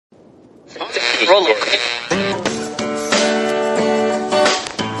Acting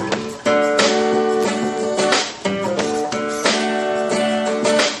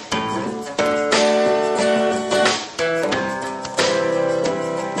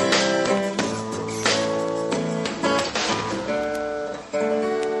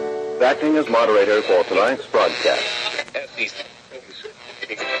as moderator for tonight's broadcast.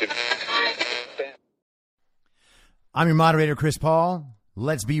 I'm your moderator, Chris Paul.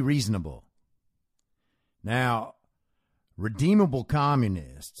 Let's be reasonable. Now, redeemable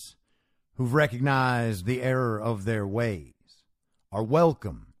communists who've recognized the error of their ways are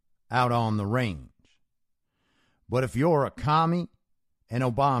welcome out on the range. But if you're a commie, an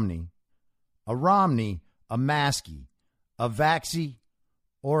Obamney, a Romney, a Maskey, a Vaxie,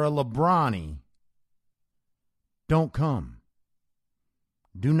 or a Lebroni, don't come.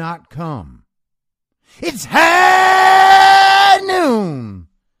 Do not come. It's high noon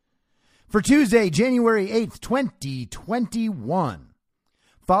for Tuesday, January 8th, 2021.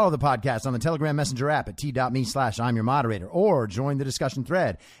 Follow the podcast on the Telegram Messenger app at t.me/I'm your moderator, or join the discussion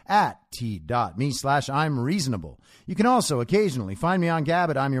thread at t.me/I'm reasonable. You can also occasionally find me on Gab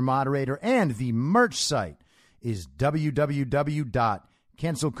at I'm your moderator, and the merch site is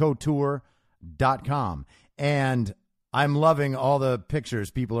www.cancelcouture.com. And I'm loving all the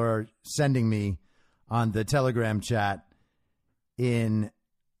pictures people are sending me on the Telegram chat in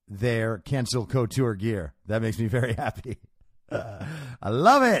their Cancel Couture gear. That makes me very happy. I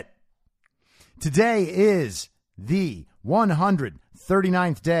love it. Today is the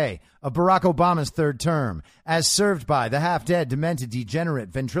 139th day of Barack Obama's third term, as served by the half-dead, demented, degenerate,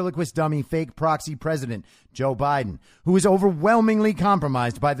 ventriloquist dummy, fake proxy president Joe Biden, who is overwhelmingly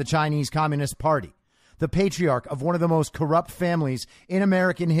compromised by the Chinese Communist Party, the patriarch of one of the most corrupt families in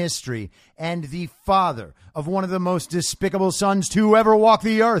American history, and the father of one of the most despicable sons to ever walk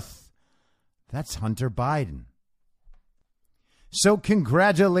the earth. That's Hunter Biden. So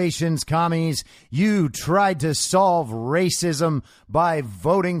congratulations, commies. You tried to solve racism by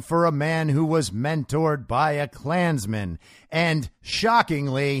voting for a man who was mentored by a Klansman. And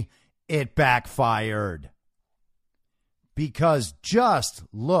shockingly, it backfired. Because just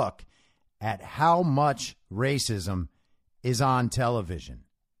look at how much racism is on television.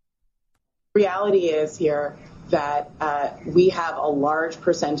 Reality is here that we have a large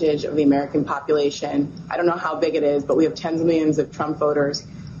percentage of the American population. I don't know how big it is, but we have tens of millions of Trump voters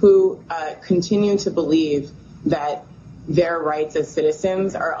who continue to believe that their rights as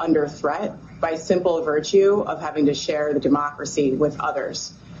citizens are under threat by simple virtue of having to share the democracy with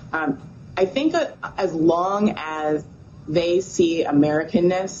others. I think as long as they see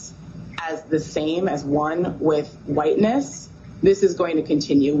Americanness as the same as one with whiteness, this is going to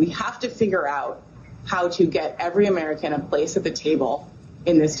continue. We have to figure out how to get every American a place at the table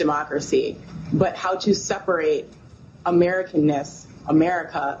in this democracy, but how to separate Americanness,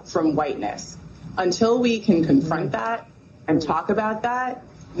 America, from whiteness. Until we can confront that and talk about that,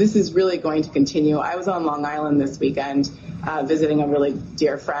 this is really going to continue. I was on Long Island this weekend visiting a really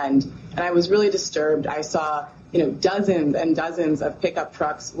dear friend, and I was really disturbed. I saw, dozens and dozens of pickup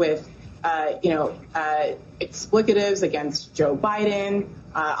trucks with explicatives against Joe Biden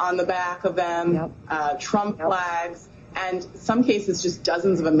on the back of them, Trump flags, and some cases just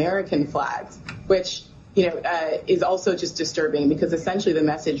dozens of American flags, which, is also just disturbing because essentially the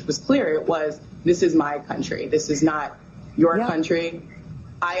message was clear. It was, this is my country. This is not your country.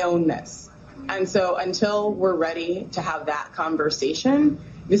 I own this. And so until we're ready to have that conversation,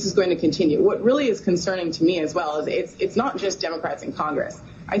 this is going to continue. What really is concerning to me as well is it's not just Democrats in Congress.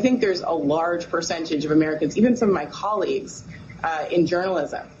 I think there's a large percentage of Americans, even some of my colleagues in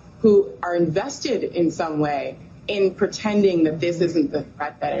journalism, who are invested in some way in pretending that this isn't the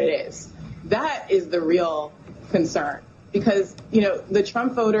threat that it is. That is the real concern. Because, the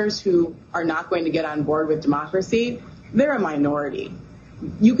Trump voters who are not going to get on board with democracy, they're a minority.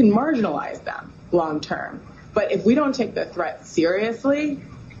 You can marginalize them long term. But if we don't take the threat seriously,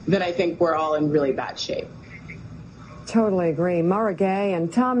 then I think we're all in really bad shape. Totally agree. Mara Gay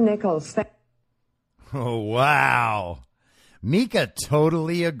and Tom Nichols. Oh, wow. Mika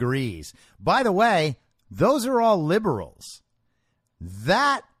totally agrees. By the way, those are all liberals.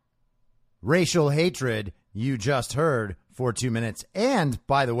 That racial hatred you just heard for 2 minutes, and,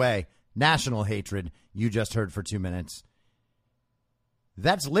 by the way, national hatred you just heard for 2 minutes,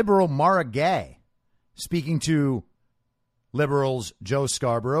 that's liberal Mara Gay speaking to liberals Joe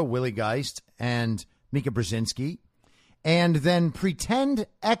Scarborough, Willie Geist, and Mika Brzezinski, and then pretend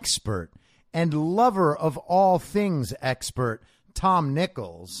expert and lover of all things expert Tom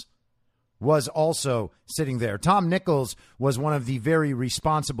Nichols was also sitting there. Tom Nichols was one of the very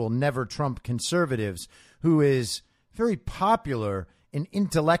responsible Never Trump conservatives who is very popular in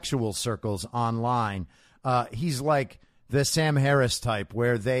intellectual circles online. He's like the Sam Harris type,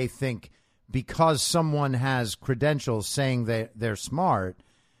 where they think because someone has credentials saying they're smart,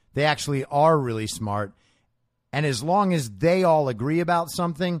 they actually are really smart. And as long as they all agree about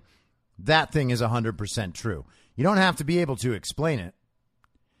something, that thing is 100% true. You don't have to be able to explain it.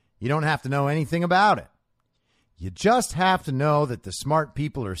 You don't have to know anything about it. You just have to know that the smart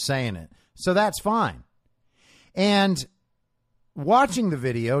people are saying it. So that's fine. And watching the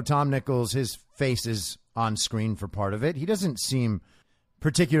video, Tom Nichols, his face is on screen for part of it. He doesn't seem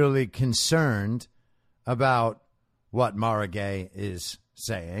particularly concerned about what Mara Gay is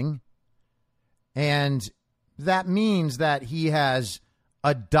saying. And that means that he has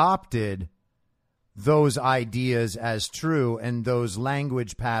adopted those ideas as true and those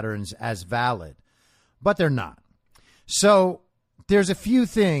language patterns as valid. But they're not. So there's a few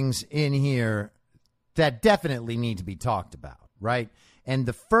things in here that definitely need to be talked about, right? And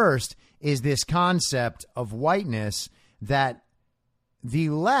the first is this concept of whiteness that the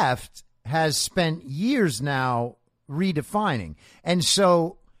left has spent years now redefining. And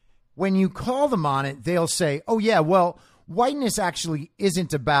so when you call them on it, they'll say, oh, yeah, well, whiteness actually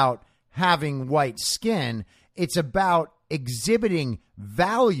isn't about having white skin. It's about exhibiting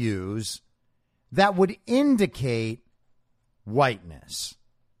values that would indicate whiteness.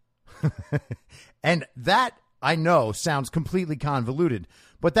 And that, I know, sounds completely convoluted,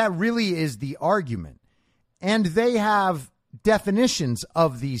 but that really is the argument. And they have definitions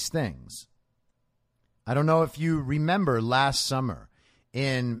of these things. I don't know if you remember last summer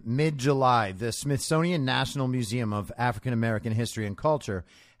in mid-July, the Smithsonian National Museum of African American History and Culture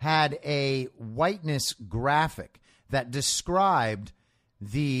had a whiteness graphic that described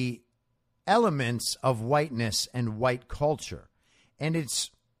the elements of whiteness and white culture. And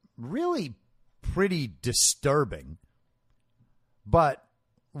it's really pretty disturbing. But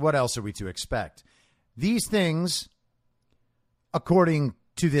what else are we to expect? These things, according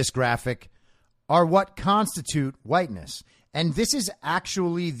to this graphic, are what constitute whiteness. And this is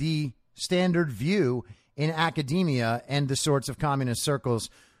actually the standard view in academia and the sorts of communist circles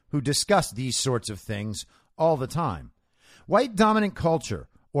who discuss these sorts of things all the time. White dominant culture,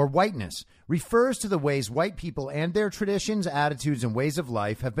 or whiteness, refers to the ways white people and their traditions, attitudes, and ways of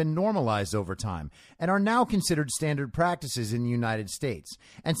life have been normalized over time and are now considered standard practices in the United States.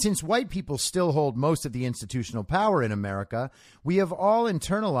 And since white people still hold most of the institutional power in America, we have all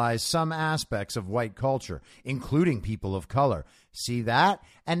internalized some aspects of white culture, including people of color. See that?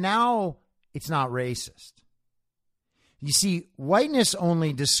 And now it's not racist. You see, whiteness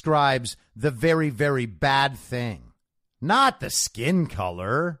only describes the very, very bad thing. Not the skin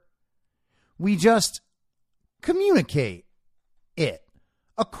color. We just communicate it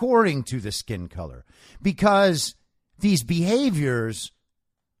according to the skin color because these behaviors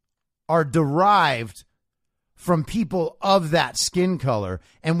are derived from people of that skin color,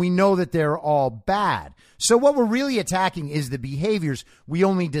 and we know that they're all bad. So what we're really attacking is the behaviors. We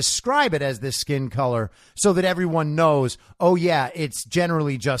only describe it as the skin color so that everyone knows, oh yeah, it's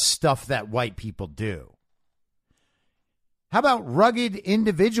generally just stuff that white people do. How about rugged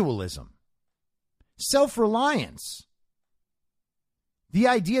individualism? Self-reliance. The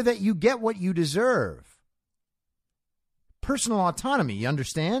idea that you get what you deserve. Personal autonomy, you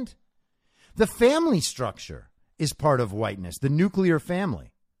understand? The family structure is part of whiteness, the nuclear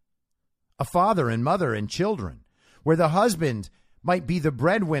family. A father and mother and children, where the husband might be the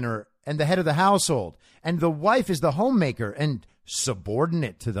breadwinner and the head of the household, and the wife is the homemaker and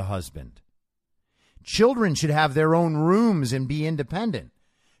subordinate to the husband. Children should have their own rooms and be independent.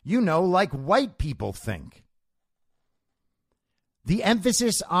 You know, like white people think. The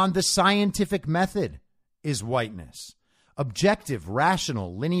emphasis on the scientific method is whiteness. Objective,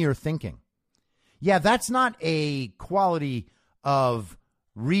 rational, linear thinking. Yeah, that's not a quality of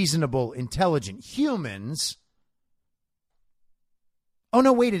reasonable, intelligent humans. Oh,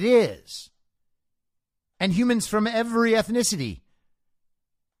 no, wait, it is. And humans from every ethnicity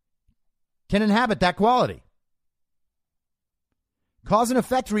can inhabit that quality. Cause and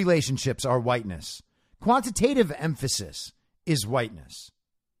effect relationships are whiteness. Quantitative emphasis is whiteness.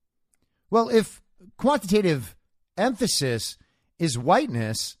 Well, if quantitative emphasis is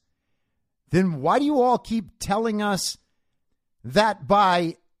whiteness, then why do you all keep telling us that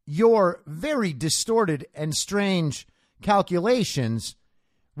by your very distorted and strange calculations,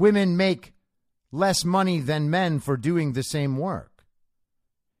 women make less money than men for doing the same work?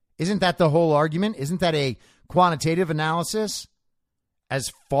 Isn't that the whole argument? Isn't that a quantitative analysis?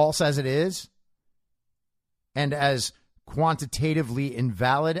 as false as it is and as quantitatively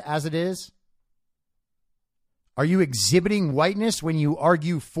invalid as it is? Are you exhibiting whiteness when you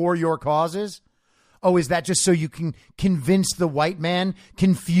argue for your causes? Oh, is that just so you can convince the white man,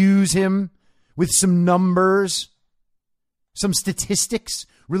 confuse him with some numbers, some statistics,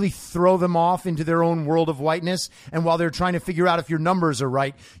 really throw them off into their own world of whiteness? And while they're trying to figure out if your numbers are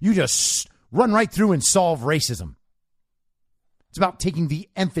right, you just run right through and solve racism. It's about taking the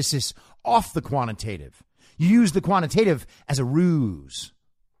emphasis off the quantitative. You use the quantitative as a ruse.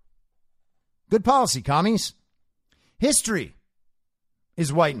 Good policy, commies. History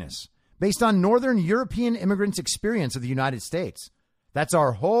is whiteness, based on Northern European immigrants' experience of the United States. That's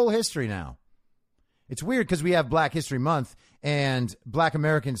our whole history now. It's weird because we have Black History Month and Black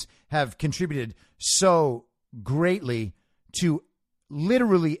Americans have contributed so greatly to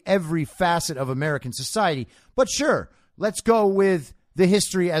literally every facet of American society. But sure, let's go with the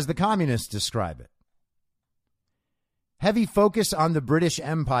history as the communists describe it. Heavy focus on the British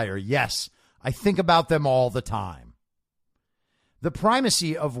Empire. Yes, I think about them all the time. The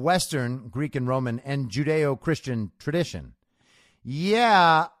primacy of Western, Greek and Roman, and Judeo-Christian tradition.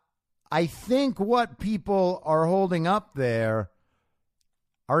 Yeah, I think what people are holding up there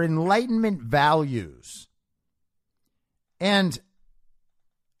are Enlightenment values. And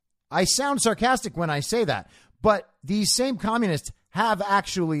I sound sarcastic when I say that, but these same communists have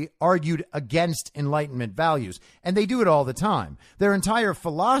actually argued against Enlightenment values, and they do it all the time. Their entire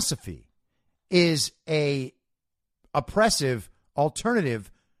philosophy is a oppressive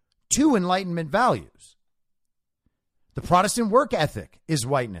alternative to Enlightenment values. The Protestant work ethic is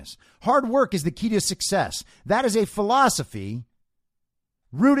whiteness. Hard work is the key to success. That is a philosophy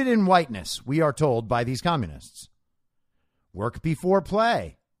rooted in whiteness, we are told by these communists. Work before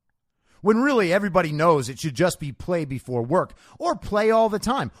play. When really everybody knows it should just be play before work, or play all the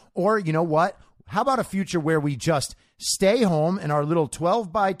time. Or, you know what? How about a future where we just stay home in our little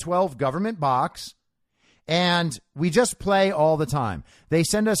 12 by 12 government box and we just play all the time? They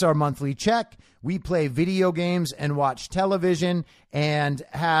send us our monthly check. We play video games and watch television and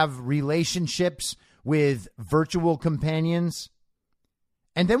have relationships with virtual companions.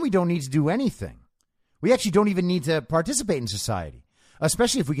 And then we don't need to do anything. We actually don't even need to participate in society,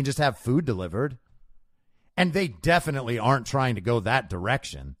 especially if we can just have food delivered. And they definitely aren't trying to go that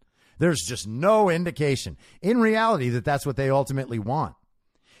direction. There's just no indication in reality that that's what they ultimately want.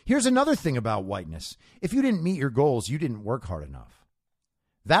 Here's another thing about whiteness. If you didn't meet your goals, you didn't work hard enough.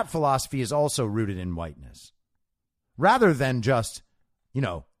 That philosophy is also rooted in whiteness, rather than just,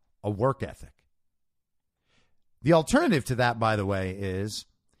 a work ethic. The alternative to that, by the way, is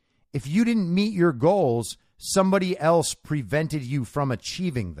if you didn't meet your goals, somebody else prevented you from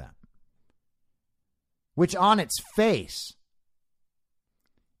achieving them, which on its face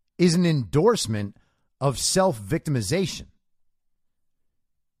is an endorsement of self-victimization.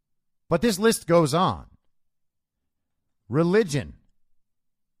 But this list goes on. Religion,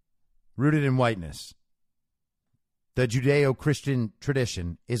 rooted in whiteness. The Judeo-Christian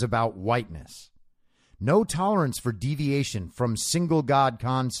tradition is about whiteness. No tolerance for deviation from single God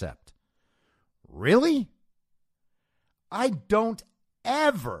concept. Really? I don't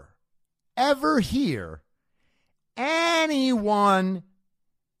ever hear anyone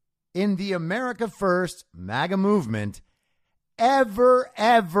in the America First MAGA movement ever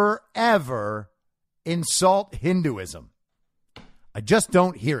insult Hinduism. I just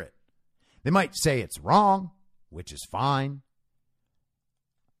don't hear it. They might say it's wrong, which is fine.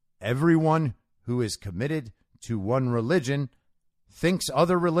 Everyone who is committed to one religion thinks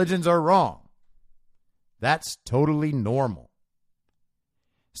other religions are wrong. That's totally normal.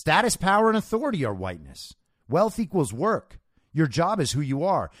 Status, power, and authority are whiteness. Wealth equals work. Your job is who you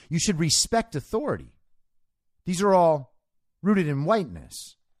are. You should respect authority. These are all rooted in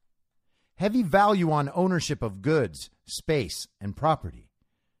whiteness. Heavy value on ownership of goods, space, and property.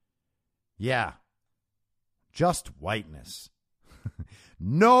 Yeah, just whiteness.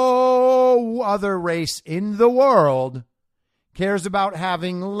 No other race in the world cares about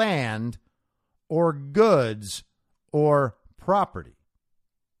having land or goods or property.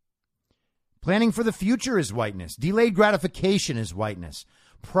 Planning for the future is whiteness. Delayed gratification is whiteness.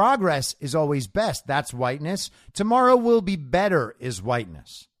 Progress is always best. That's whiteness. Tomorrow will be better is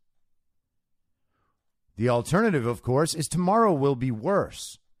whiteness. The alternative, of course, is tomorrow will be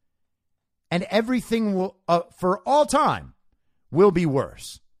worse. And everything will, for all time, will be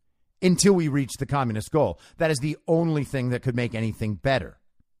worse until we reach the communist goal. That is the only thing that could make anything better.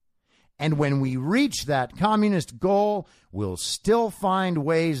 And when we reach that communist goal, we'll still find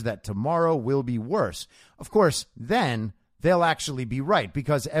ways that tomorrow will be worse. Of course, then they'll actually be right,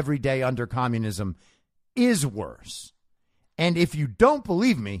 because every day under communism is worse. And if you don't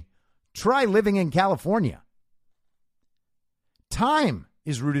believe me, try living in California. Time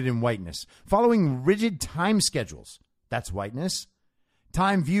is rooted in whiteness. Following rigid time schedules, that's whiteness.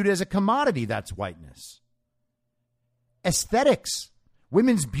 Time viewed as a commodity, that's whiteness. Aesthetics,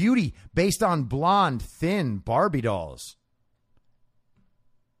 women's beauty based on blonde, thin Barbie dolls.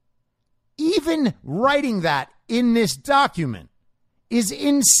 Even writing that in this document is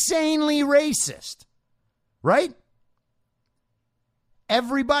insanely racist, right?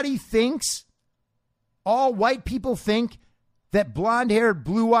 Everybody thinks, all white people think, that blonde-haired,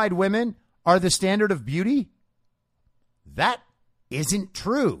 blue-eyed women are the standard of beauty? That isn't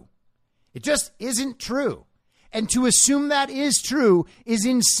true. It just isn't true. And to assume that is true is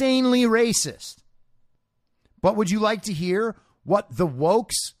insanely racist. But would you like to hear what the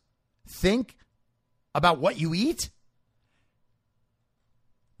wokes think about what you eat?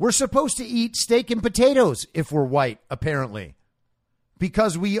 We're supposed to eat steak and potatoes if we're white, apparently,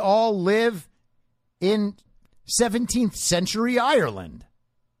 because we all live in 17th century Ireland.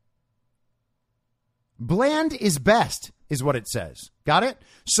 Bland is best, is what it says. Got it?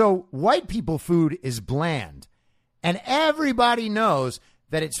 So white people food is bland. And everybody knows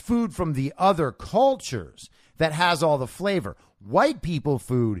that it's food from the other cultures that has all the flavor. White people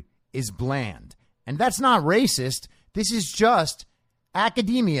food is bland. And that's not racist. This is just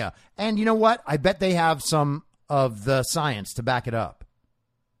academia. And you know what? I bet they have some of the science to back it up.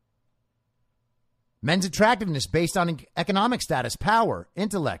 Men's attractiveness based on economic status, power,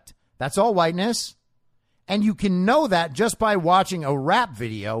 intellect. That's all whiteness. And you can know that just by watching a rap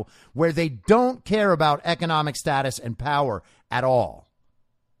video where they don't care about economic status and power at all.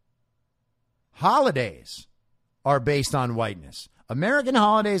 Holidays are based on whiteness. American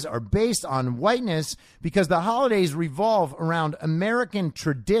holidays are based on whiteness because the holidays revolve around American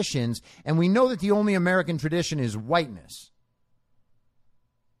traditions, and we know that the only American tradition is whiteness.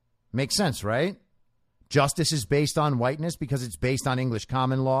 Makes sense, right? Justice is based on whiteness because it's based on English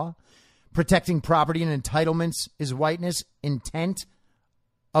common law. Protecting property and entitlements is whiteness. Intent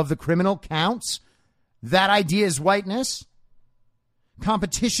of the criminal counts. That idea is whiteness.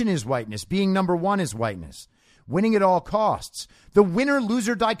 Competition is whiteness. Being number one is whiteness. Winning at all costs. The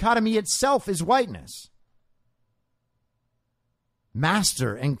winner-loser dichotomy itself is whiteness.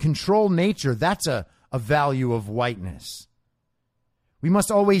 Master and control nature, that's a value of whiteness. We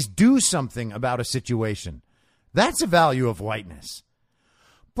must always do something about a situation. That's a value of whiteness.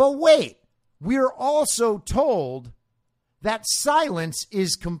 But wait, we're also told that silence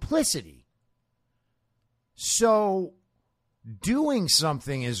is complicity. So doing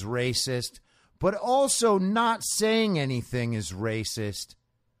something is racist, but also not saying anything is racist,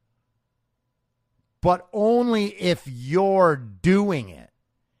 but only if you're doing it.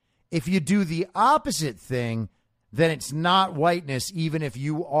 If you do the opposite thing, then it's not whiteness, even if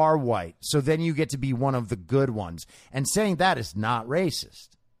you are white. So then you get to be one of the good ones. And saying that is not racist.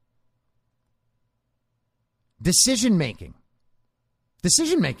 Decision-making.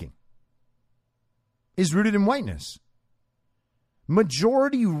 Decision-making is rooted in whiteness.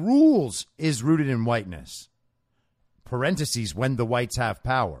 Majority rules is rooted in whiteness. Parentheses, when the whites have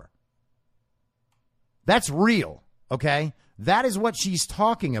power. That's real, okay? That is what she's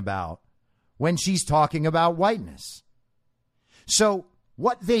talking about when she's talking about whiteness. So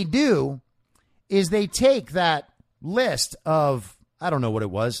what they do is they take that list of, I don't know what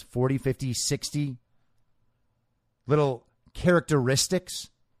it was, 40, 50, 60 little characteristics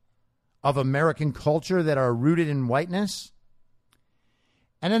of American culture that are rooted in whiteness,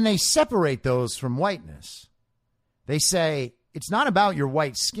 and then they separate those from whiteness. They say, it's not about your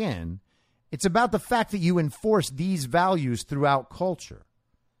white skin. It's about the fact that you enforce these values throughout culture.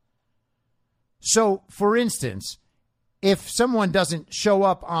 So, for instance, if someone doesn't show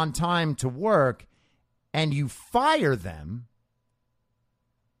up on time to work and you fire them,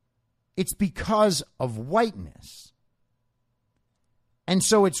 it's because of whiteness. And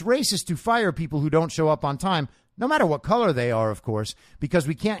so it's racist to fire people who don't show up on time, no matter what color they are, of course, because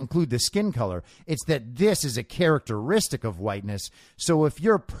we can't include the skin color. It's that this is a characteristic of whiteness. So if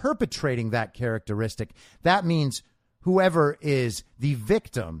you're perpetrating that characteristic, that means whoever is the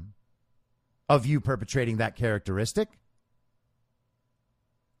victim of you perpetrating that characteristic,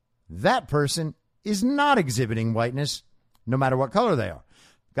 that person is not exhibiting whiteness, no matter what color they are.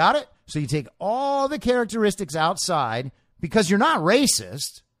 Got it? So you take all the characteristics outside because you're not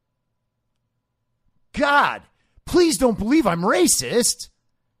racist. God, please don't believe I'm racist.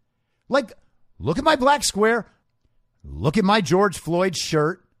 Like, look at my black square. Look at my George Floyd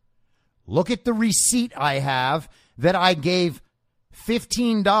shirt. Look at the receipt I have that I gave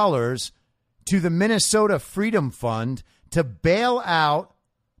 $15 to the Minnesota Freedom Fund to bail out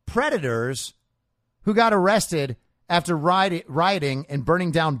predators who got arrested after rioting and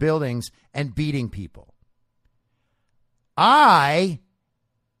burning down buildings and beating people. I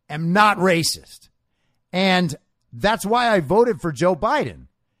am not racist. And that's why I voted for Joe Biden,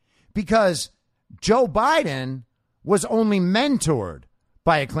 because Joe Biden was only mentored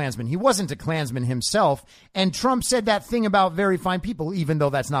by a Klansman. He wasn't a Klansman himself. And Trump said that thing about very fine people, even though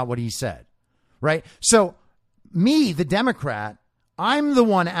that's not what he said. Right. So me, the Democrat, I'm the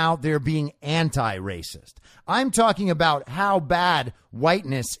one out there being anti-racist. I'm talking about how bad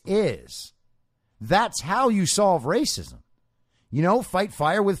whiteness is. That's how you solve racism. You know, fight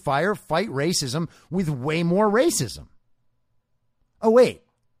fire with fire, fight racism with way more racism. Oh, wait.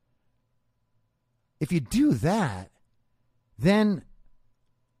 If you do that, then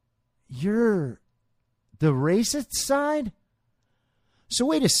you're the racist side? So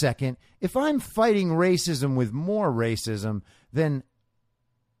wait a second. If I'm fighting racism with more racism, then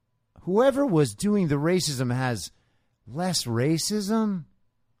whoever was doing the racism has less racism?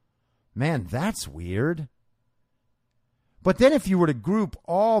 Man, that's weird. But then if you were to group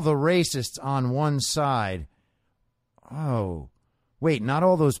all the racists on one side, oh, wait, not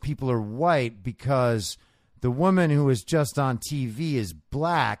all those people are white because the woman who was just on TV is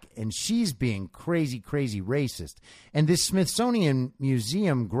black and she's being crazy, crazy racist. And this Smithsonian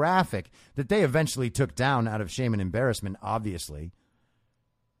Museum graphic that they eventually took down out of shame and embarrassment, obviously,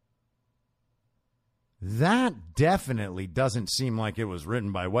 that definitely doesn't seem like it was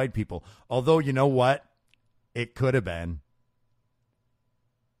written by white people. Although, you know what? It could have been.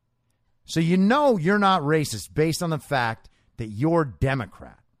 So you know you're not racist based on the fact that you're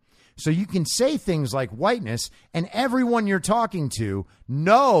Democrat. So you can say things like whiteness, and everyone you're talking to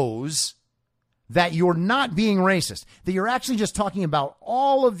knows that you're not being racist, that you're actually just talking about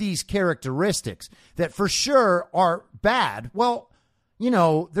all of these characteristics that for sure are bad. Well, you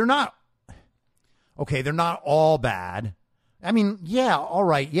know, they're not. Okay, they're not all bad. I mean, yeah, all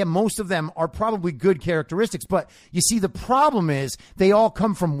right. Yeah, most of them are probably good characteristics. But you see, the problem is they all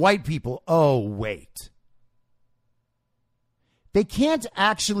come from white people. Oh, wait. They can't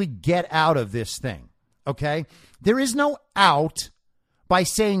actually get out of this thing, okay? There is no out by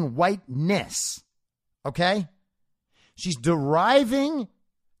saying whiteness, okay? She's deriving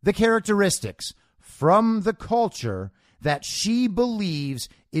the characteristics from the culture that she believes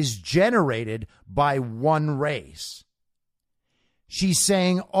is generated by one race. She's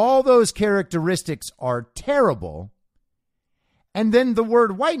saying all those characteristics are terrible, and then the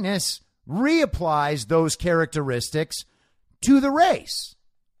word whiteness reapplies those characteristics to the race,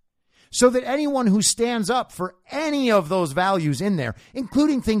 so that anyone who stands up for any of those values in there,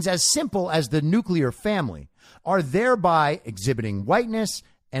 including things as simple as the nuclear family, are thereby exhibiting whiteness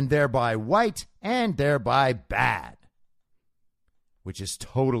and thereby white and thereby bad, which is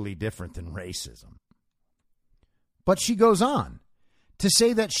totally different than racism. But she goes on to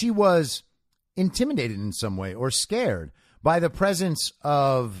say that she was intimidated in some way or scared by the presence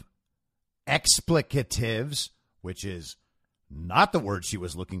of explicatives, which is not the word she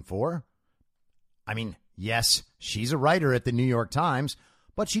was looking for. I mean, yes, she's a writer at the New York Times,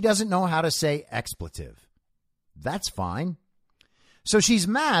 but she doesn't know how to say expletive. That's fine. So she's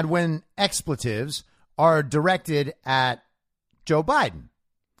mad when expletives are directed at Joe Biden.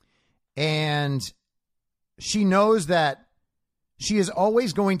 And she knows that she is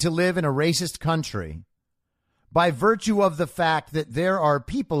always going to live in a racist country by virtue of the fact that there are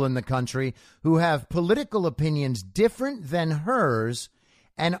people in the country who have political opinions different than hers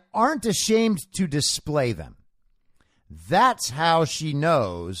and aren't ashamed to display them. That's how she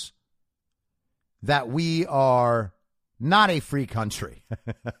knows that we are not a free country.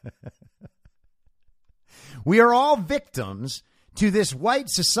 We are all victims to this white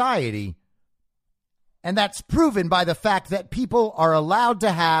society, and that's proven by the fact that people are allowed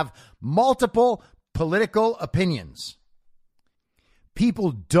to have multiple political opinions.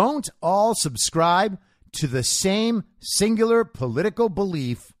 People don't all subscribe to the same singular political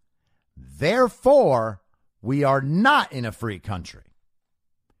belief. Therefore, we are not in a free country.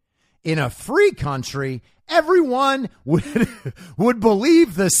 In a free country, everyone would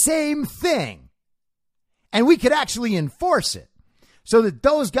believe the same thing. And we could actually enforce it so that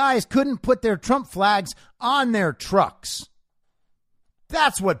those guys couldn't put their Trump flags on their trucks.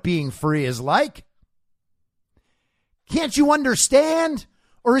 That's what being free is like. Can't you understand?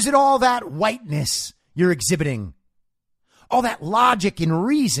 Or is it all that whiteness you're exhibiting? All that logic and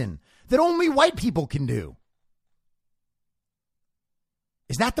reason that only white people can do?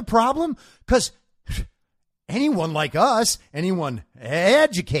 Is that the problem? Because anyone like us, anyone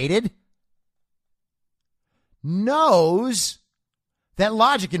educated, knows that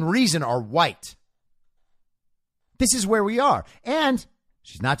logic and reason are white. This is where we are. And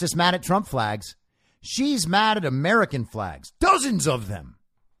she's not just mad at Trump flags. She's mad at American flags. Dozens of them.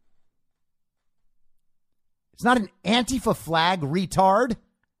 It's not an Antifa flag, retard.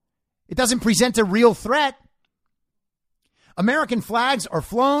 It doesn't present a real threat. American flags are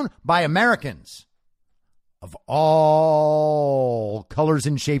flown by Americans of all colors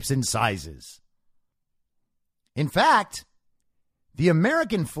and shapes and sizes. In fact, the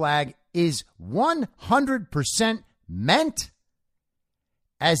American flag is 100% meant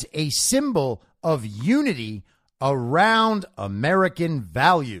as a symbol of unity around American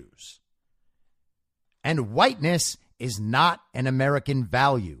values. And whiteness is not an American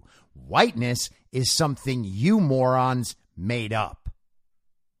value. Whiteness is something you morons made up.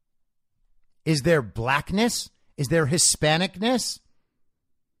 Is there blackness? Is there Hispanicness?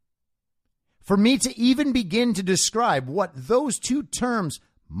 For me to even begin to describe what those two terms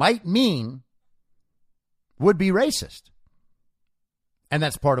might mean would be racist. And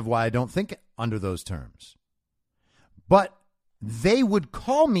that's part of why I don't think under those terms. But they would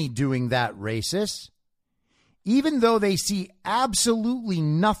call me doing that racist, even though they see absolutely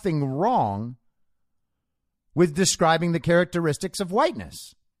nothing wrong with describing the characteristics of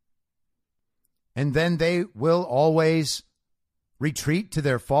whiteness. And then they will always retreat to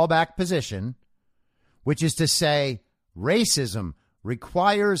their fallback position, which is to say racism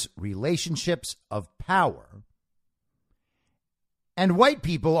requires relationships of power, and white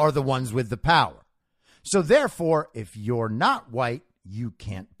people are the ones with the power. So therefore, if you're not white, you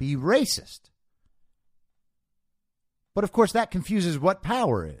can't be racist. But of course, that confuses what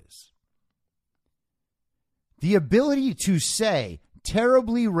power is. The ability to say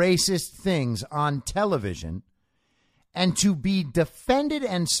terribly racist things on television and to be defended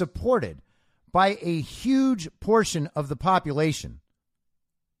and supported by a huge portion of the population,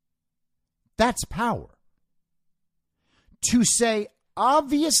 that's power. To say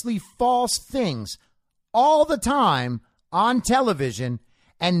obviously false things all the time on television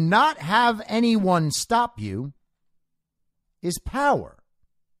and not have anyone stop you is power.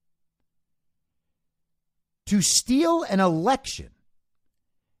 To steal an election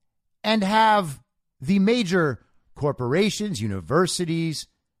and have the major corporations, universities,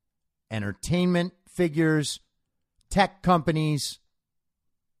 entertainment figures, tech companies,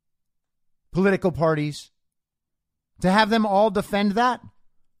 political parties, to have them all defend that,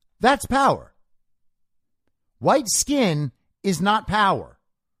 that's power. White skin is not power.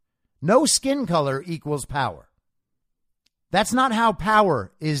 No skin color equals power. That's not how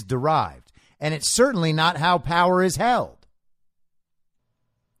power is derived, and it's certainly not how power is held.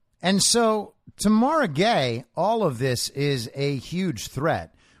 And so, to Mara Gay, all of this is a huge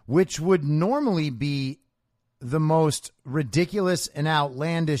threat, which would normally be the most ridiculous and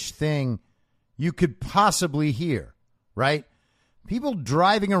outlandish thing you could possibly hear, right? People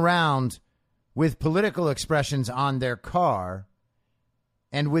driving around with political expressions on their car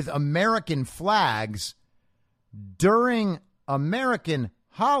and with American flags during American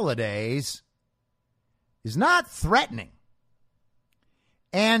holidays is not threatening.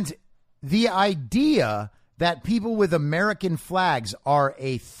 And the idea that people with American flags are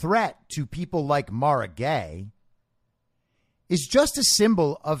a threat to people like Mara Gay is just a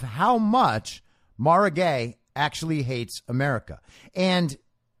symbol of how much Mara Gay actually hates America. And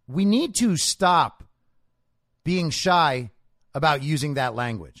we need to stop being shy about using that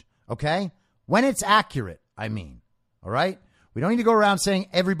language, okay? When it's accurate, I mean, all right? We don't need to go around saying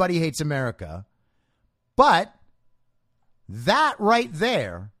everybody hates America, but that right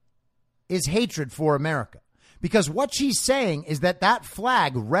there is hatred for America. Because what she's saying is that that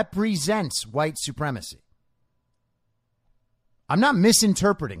flag represents white supremacy. I'm not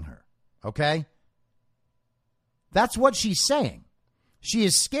misinterpreting her, okay? That's what she's saying. She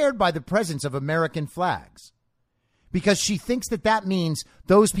is scared by the presence of American flags because she thinks that that means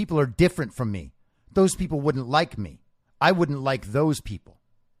those people are different from me. Those people wouldn't like me. I wouldn't like those people.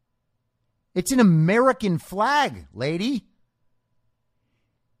 It's an American flag, lady.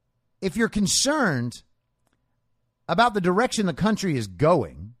 If you're concerned about the direction the country is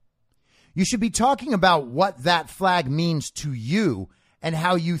going, you should be talking about what that flag means to you and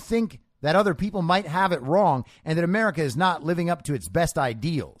how you think that other people might have it wrong and that America is not living up to its best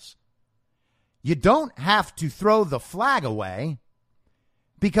ideals. You don't have to throw the flag away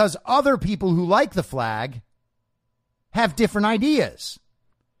because other people who like the flag have different ideas.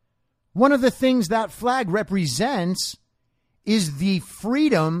 One of the things that flag represents is the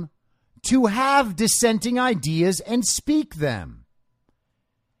freedom to have dissenting ideas and speak them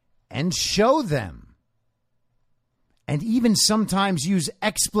and show them and even sometimes use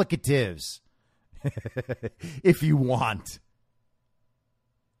explicatives if you want.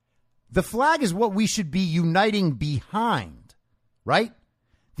 The flag is what we should be uniting behind, right?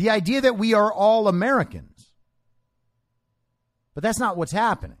 The idea that we are all Americans. But that's not what's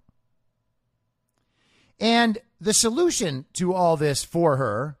happening. And the solution to all this for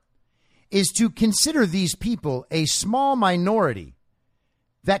her is to consider these people a small minority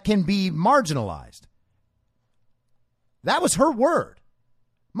that can be marginalized. That was her word,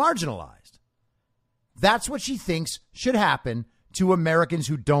 marginalized. That's what she thinks should happen to Americans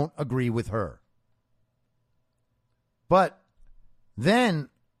who don't agree with her. But then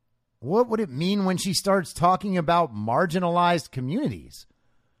what would it mean when she starts talking about marginalized communities?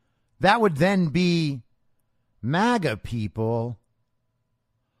 That would then be MAGA people.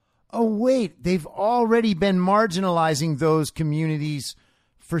 Oh, wait, they've already been marginalizing those communities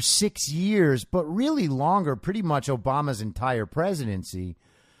for 6 years, but really longer, pretty much Obama's entire presidency.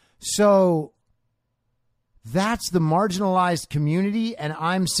 So that's the marginalized community, and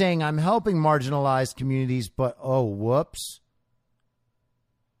I'm saying I'm helping marginalized communities, but oh, whoops.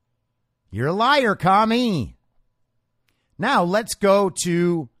 You're a liar, commie. Now let's go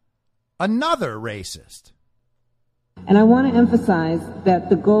to another racist. And I want to emphasize that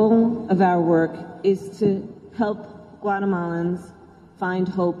the goal of our work is to help Guatemalans find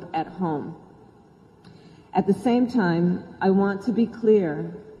hope at home. At the same time, I want to be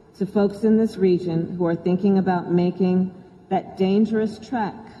clear to folks in this region who are thinking about making that dangerous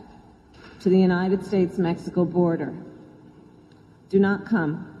trek to the United States-Mexico border. Do not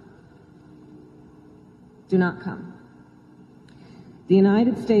come. Do not come. The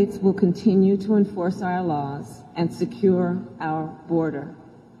United States will continue to enforce our laws and secure our border.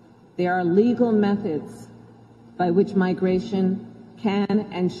 There are legal methods by which migration can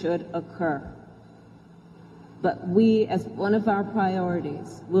and should occur. But we, as one of our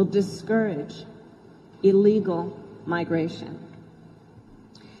priorities, will discourage illegal migration.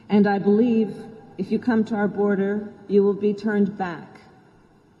 And I believe if you come to our border, you will be turned back.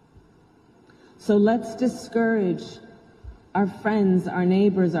 So let's discourage our friends, our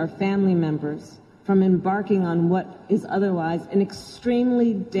neighbors, our family members from embarking on what is otherwise an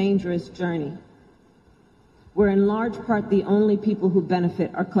extremely dangerous journey, where in large part the only people who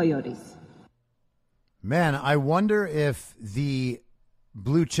benefit are coyotes. Man, I wonder if the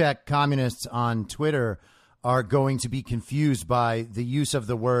blue check communists on Twitter are going to be confused by the use of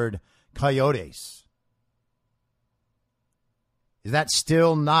the word coyotes. Is that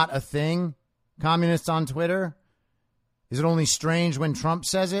still not a thing, communists on Twitter? Is it only strange when Trump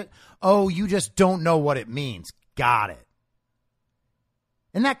says it? Oh, you just don't know what it means. Got it.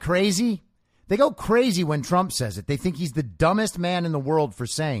 Isn't that crazy? They go crazy when Trump says it. They think he's the dumbest man in the world for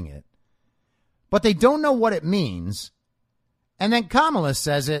saying it. But they don't know what it means. And then Kamala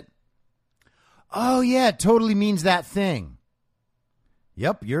says it. Oh, yeah, it totally means that thing.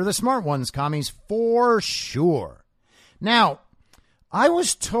 Yep, you're the smart ones, commies, for sure. Now, I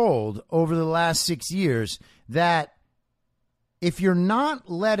was told over the last 6 years that if you're not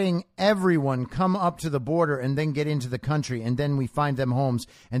letting everyone come up to the border and then get into the country, and then we find them homes,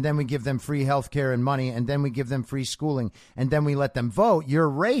 and then we give them free health care and money, and then we give them free schooling, and then we let them vote, you're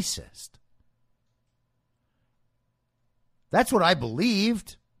racist. That's what I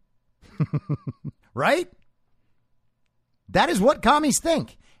believed. Right? That is what commies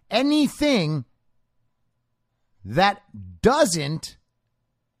think. Anything that doesn't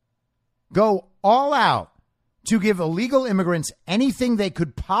go all out to give illegal immigrants anything they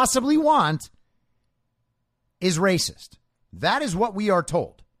could possibly want is racist. That is what we are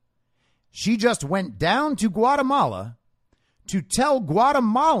told. She just went down to Guatemala to tell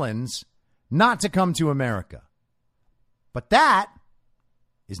Guatemalans not to come to America. But that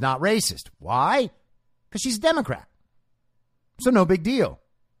is not racist. Why? Because she's a Democrat. So no big deal.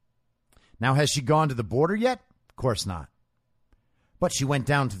 Now, has she gone to the border yet? Of course not. But she went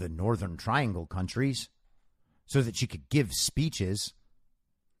down to the Northern Triangle countries so that she could give speeches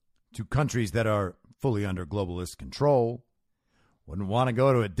to countries that are fully under globalist control. Wouldn't want to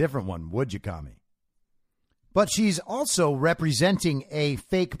go to a different one, would you, commie? But she's also representing a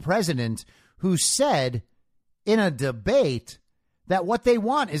fake president who said in a debate that what they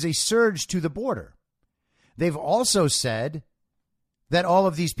want is a surge to the border. They've also said that all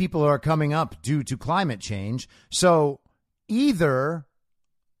of these people are coming up due to climate change. So either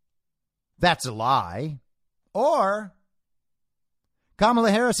that's a lie, or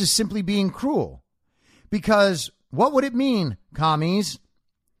Kamala Harris is simply being cruel. Because what would it mean, commies,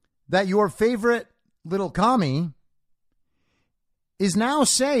 that your favorite little commie is now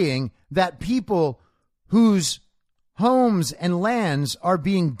saying that people whose homes and lands are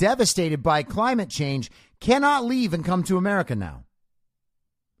being devastated by climate change cannot leave and come to America now.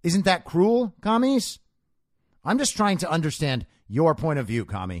 Isn't that cruel, commies? I'm just trying to understand your point of view,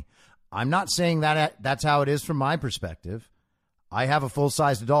 commie. I'm not saying that that's how it is from my perspective. I have a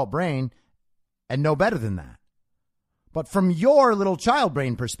full-sized adult brain and know better than that. But from your little child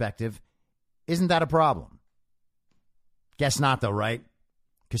brain perspective, isn't that a problem? Guess not, though, right?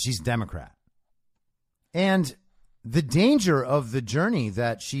 Because she's a Democrat. And the danger of the journey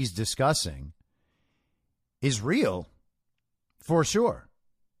that she's discussing is real, for sure.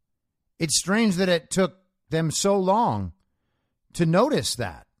 It's strange that it took them so long to notice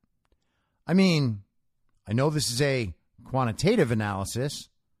that. I mean, I know this is a quantitative analysis,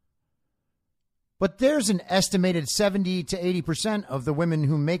 but there's an estimated 70 to 80% of the women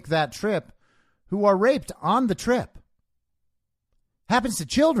who make that trip who are raped on the trip. Happens to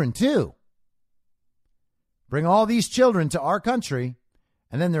children, too. Bring all these children to our country,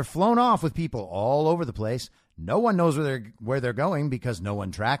 and then they're flown off with people all over the place. No one knows where they're going because no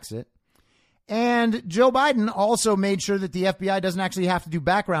one tracks it. And Joe Biden also made sure that the FBI doesn't actually have to do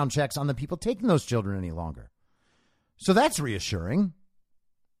background checks on the people taking those children any longer. So that's reassuring.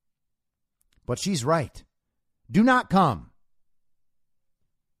 But she's right. Do not come.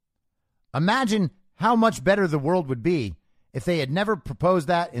 Imagine how much better the world would be if they had never proposed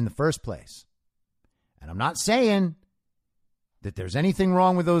that in the first place. And I'm not saying that there's anything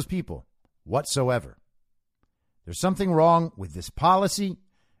wrong with those people whatsoever. There's something wrong with this policy,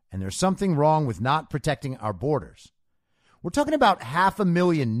 and there's something wrong with not protecting our borders. We're talking about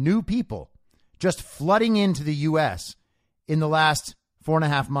 500,000 new people just flooding into the U.S. in the last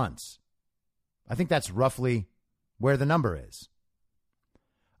 4.5 months. I think that's roughly where the number is.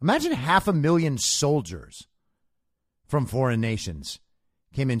 Imagine 500,000 soldiers from foreign nations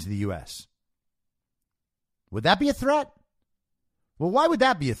came into the U.S. Would that be a threat? Well, why would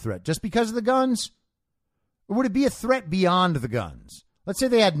that be a threat? Just because of the guns? Or would it be a threat beyond the guns? Let's say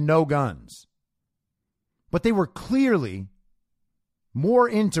they had no guns, but they were clearly more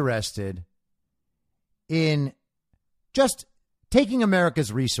interested in just taking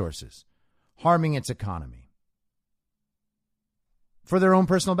America's resources, harming its economy for their own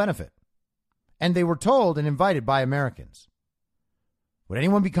personal benefit. And they were told and invited by Americans. Would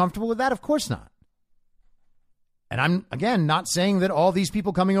anyone be comfortable with that? Of course not. And I'm, again, not saying that all these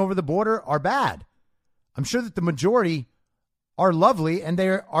people coming over the border are bad. I'm sure that the majority are lovely and they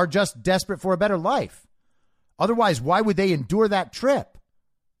are just desperate for a better life. Otherwise, why would they endure that trip?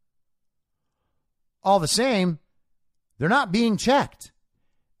 All the same, they're not being checked.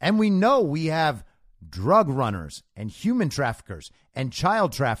 And we know we have drug runners and human traffickers and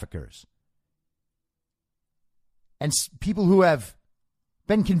child traffickers and people who have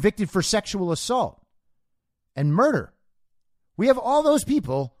been convicted for sexual assault and murder. We have all those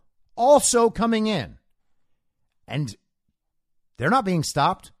people also coming in. And they're not being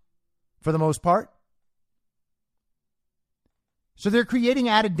stopped for the most part. So they're creating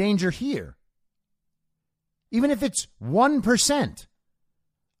added danger here. Even if it's 1%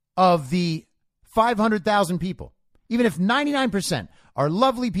 of the 500,000 people, even if 99% are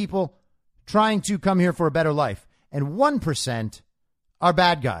lovely people trying to come here for a better life and 1% are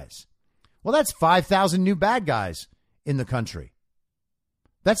bad guys. Well, that's 5,000 new bad guys in the country.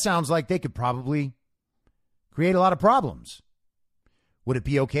 That sounds like they could probably create a lot of problems. Would it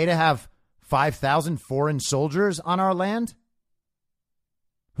be okay to have 5,000 foreign soldiers on our land?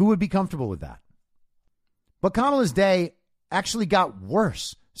 Who would be comfortable with that? But Kamala's day actually got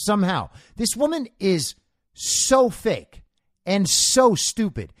worse somehow. This woman is so fake and so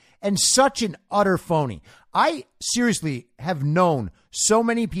stupid and such an utter phony. I seriously have known so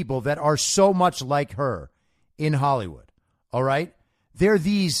many people that are so much like her in Hollywood. All right? They're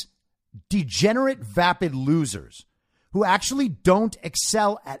these degenerate, vapid losers who actually don't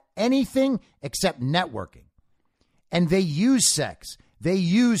excel at anything except networking. And they use sex. They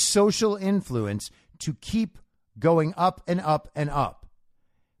use social influence to keep going up and up and up.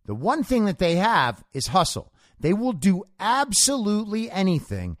 The one thing that they have is hustle. They will do absolutely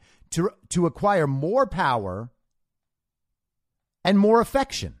anything to acquire more power and more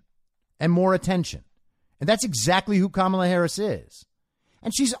affection and more attention. And that's exactly who Kamala Harris is.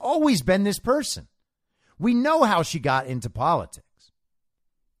 And she's always been this person. We know how she got into politics.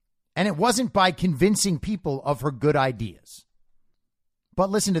 And it wasn't by convincing people of her good ideas. But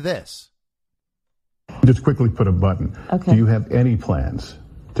listen to this. Just quickly put a button. Okay. Do you have any plans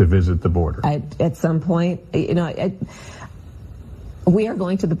to visit the border? At some point, We are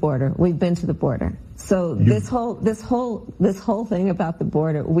going to the border. We've been to the border. So this whole thing about the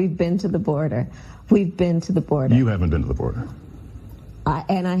border, we've been to the border. We've been to the border. You haven't been to the border.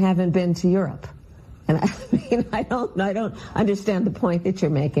 And I haven't been to Europe. And I don't understand the point that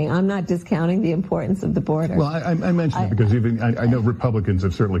you're making. I'm not discounting the importance of the border. Well, I mentioned it because I know Republicans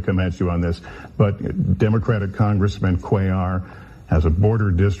have certainly come at you on this, but Democratic Congressman Cuellar has a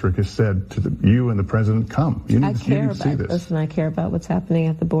border district has said to you and the president, come. You need to see this. Listen, I care about what's happening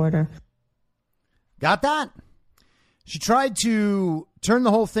at the border. Got that? She tried to turn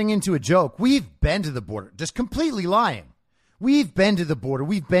the whole thing into a joke. We've been to the border. Just completely lying. We've been to the border.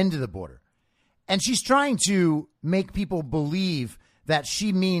 We've been to the border. And she's trying to make people believe that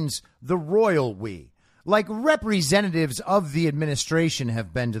she means the royal we. Like representatives of the administration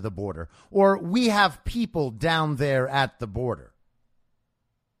have been to the border. Or we have people down there at the border.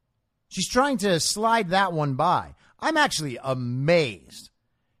 She's trying to slide that one by. I'm actually amazed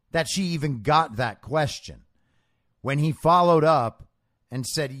that she even got that question when he followed up and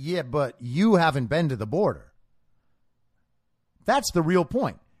said, yeah, but you haven't been to the border. That's the real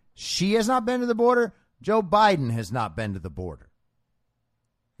point. She has not been to the border. Joe Biden has not been to the border.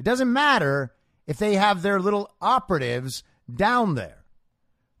 It doesn't matter if they have their little operatives down there.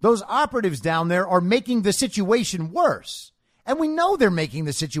 Those operatives down there are making the situation worse. And we know they're making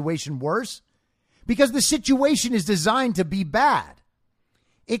the situation worse because the situation is designed to be bad.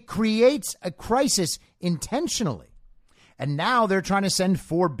 It creates a crisis intentionally. And now they're trying to send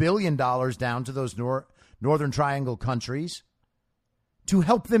 $4 billion down to those Northern Triangle countries to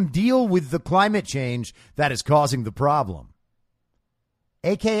help them deal with the climate change that is causing the problem.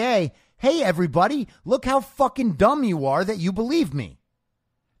 AKA, hey, everybody, look how fucking dumb you are that you believe me.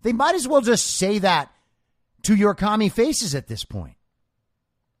 They might as well just say that to your commie faces at this point.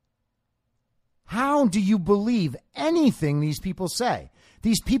 How do you believe anything these people say?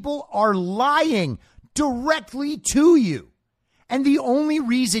 These people are lying directly to you. And the only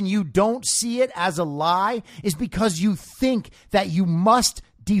reason you don't see it as a lie is because you think that you must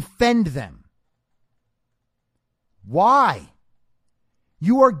defend them. Why?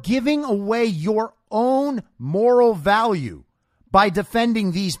 You are giving away your own moral value by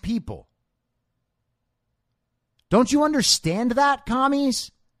defending these people. Don't you understand that,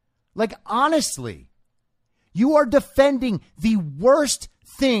 commies? Like, honestly, you are defending the worst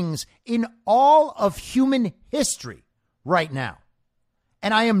things in all of human history right now.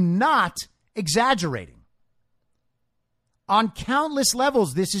 And I am not exaggerating. On countless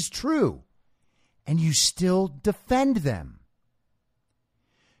levels, this is true. And you still defend them.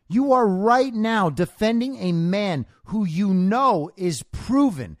 You are right now defending a man who you know is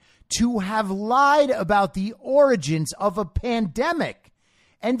proven to have lied about the origins of a pandemic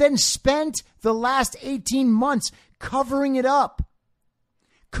and then spent the last 18 months covering it up,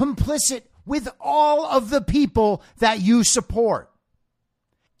 complicit with all of the people that you support.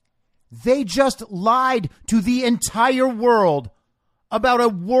 They just lied to the entire world about a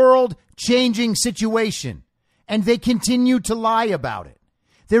world-changing situation, and they continue to lie about it.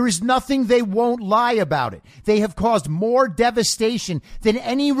 There is nothing they won't lie about it. They have caused more devastation than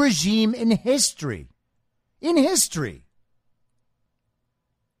any regime in history. In history.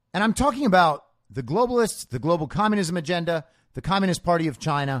 And I'm talking about the globalists, the global communism agenda, the Communist Party of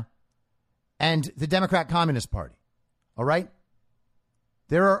China, and the Democrat Communist Party. All right?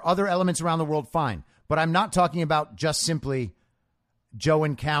 There are other elements around the world, fine. But I'm not talking about just simply Joe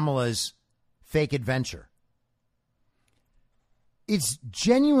and Kamala's fake adventure. It's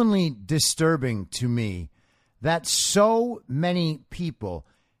genuinely disturbing to me that so many people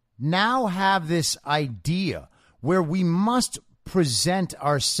now have this idea where we must present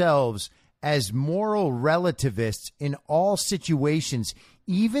ourselves as moral relativists in all situations,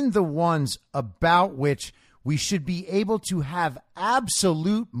 even the ones about which we should be able to have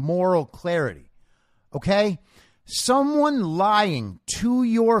absolute moral clarity. Okay? Someone lying to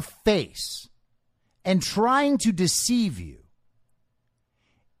your face and trying to deceive you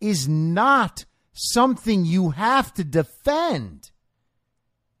is not something you have to defend.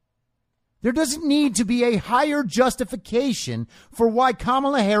 There doesn't need to be a higher justification for why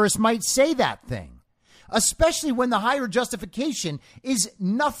Kamala Harris might say that thing, especially when the higher justification is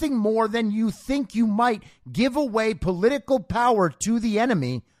nothing more than you think you might give away political power to the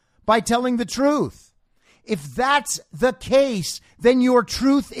enemy by telling the truth. If that's the case, then your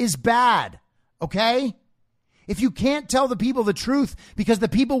truth is bad, okay? If you can't tell the people the truth because the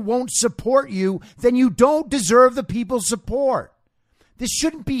people won't support you, then you don't deserve the people's support. This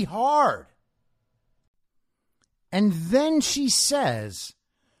shouldn't be hard. And then she says,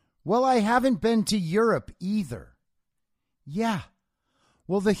 well, I haven't been to Europe either. Yeah,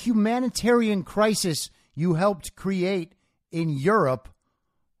 Well, the humanitarian crisis you helped create in Europe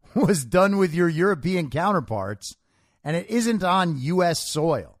was done with your European counterparts, and it isn't on U.S.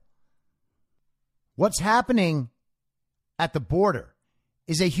 soil. What's happening at the border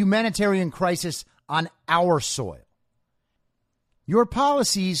is a humanitarian crisis on our soil. Your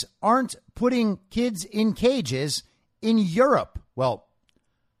policies aren't putting kids in cages in Europe. Well,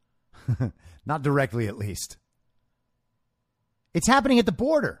 not directly at least. It's happening at the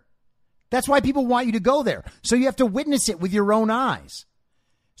border. That's why people want you to go there. So you have to witness it with your own eyes.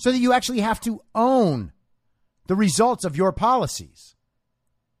 So that you actually have to own the results of your policies.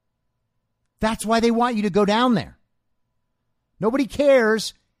 That's why they want you to go down there. Nobody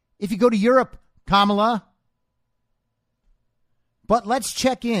cares if you go to Europe, Kamala. But let's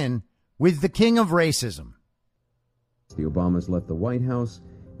check in with the king of racism. The Obamas left the White House.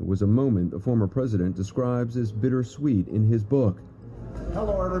 It was a moment the former president describes as bittersweet in his book.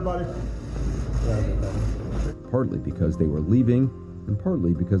 Hello, everybody. Partly because they were leaving, and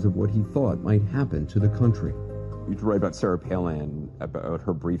partly because of what he thought might happen to the country. You write about Sarah Palin, about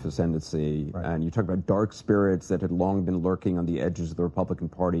her brief ascendancy, right, and you talk about dark spirits that had long been lurking on the edges of the Republican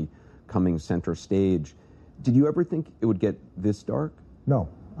Party coming center stage. Did you ever think it would get this dark? No.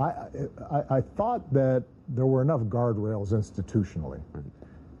 I thought that there were enough guardrails institutionally, right,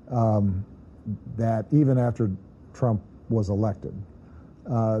 that even after Trump was elected,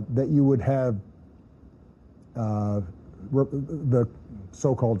 that you would have the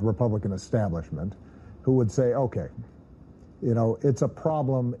so-called Republican establishment who would say, okay, you know, it's a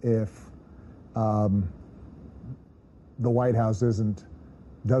problem if the White House doesn't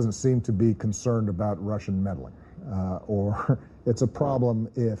seem to be concerned about Russian meddling, or it's a problem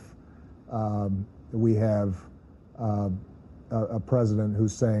if we have a president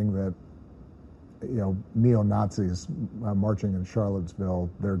who's saying that, you know, neo-Nazis marching in Charlottesville,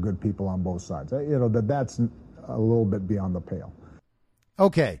 they're good people on both sides. You know, that's a little bit beyond the pale.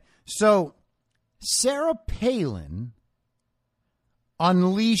 Okay, so Sarah Palin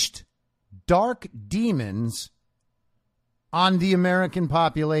unleashed dark demons on the American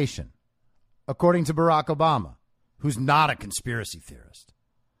population, according to Barack Obama, who's not a conspiracy theorist.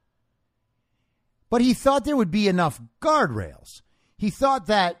 But he thought there would be enough guardrails. He thought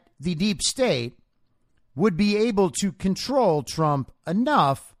that the deep state would be able to control Trump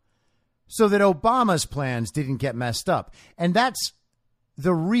enough so that Obama's plans didn't get messed up. And that's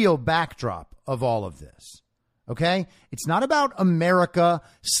the real backdrop of all of this. Okay? It's not about America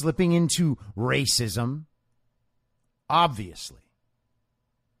slipping into racism. Obviously.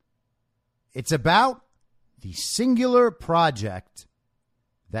 It's about the singular project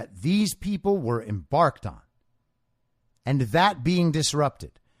that these people were embarked on, and that being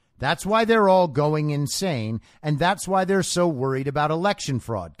disrupted. That's why they're all going insane, and that's why they're so worried about election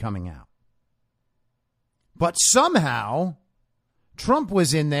fraud coming out. But somehow, Trump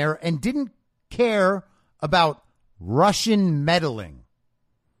was in there and didn't care about Russian meddling.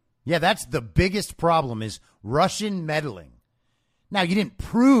 Yeah, that's the biggest problem, is Russian meddling. Now, you didn't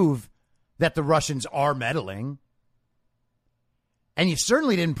prove that the Russians are meddling. And you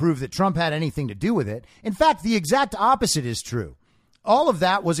certainly didn't prove that Trump had anything to do with it. In fact, the exact opposite is true. All of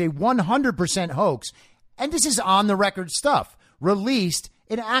that was a 100% hoax. And this is on the record stuff, released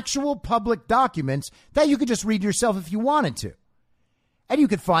in actual public documents that you could just read yourself if you wanted to. And you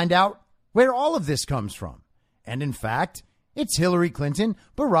could find out where all of this comes from. And in fact, it's Hillary Clinton,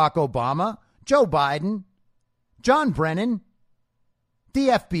 Barack Obama, Joe Biden, John Brennan, the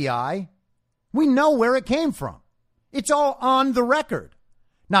FBI. We know where it came from. It's all on the record.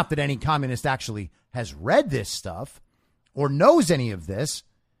 Not that any communist actually has read this stuff or knows any of this,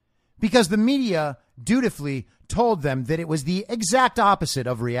 because the media dutifully told them that it was the exact opposite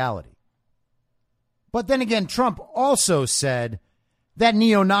of reality. But then again, Trump also said that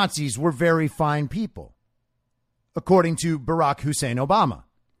neo-Nazis were very fine people, according to Barack Hussein Obama.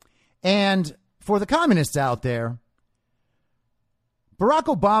 And for the communists out there, Barack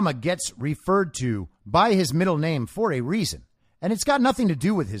Obama gets referred to by his middle name for a reason, and it's got nothing to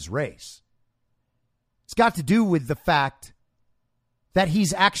do with his race. It's got to do with the fact that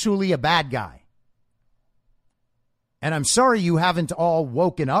he's actually a bad guy. And I'm sorry you haven't all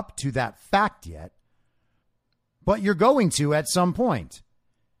woken up to that fact yet, but you're going to at some point.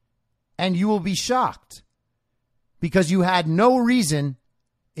 And you will be shocked, because you had no reason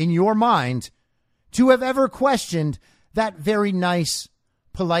in your mind to have ever questioned that very nice,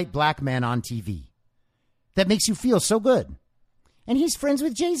 polite black man on TV that makes you feel so good. And he's friends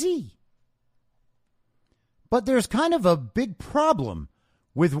with Jay-Z. But there's kind of a big problem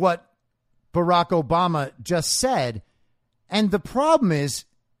with what Barack Obama just said And the problem is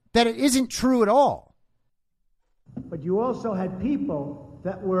that it isn't true at all. But you also had people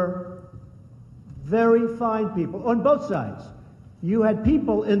that were very fine people on both sides. You had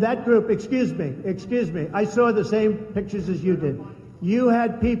people in that group, excuse me, I saw the same pictures as you did. You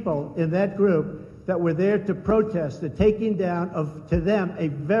had people in that group that were there to protest the taking down of, to them, a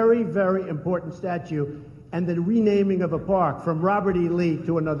very, very important statue and the renaming of a park from Robert E. Lee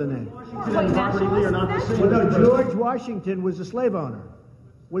to another name. Robert E. Lee are not the same. Well, no, George Washington was a slave owner.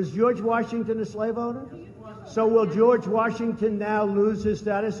 Was George Washington a slave owner? So will George Washington now lose his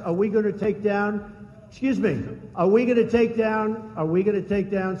status? Are we going to take down, are we going to take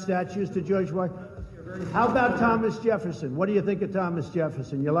down statues to George Washington? How about Thomas Jefferson? What do you think of Thomas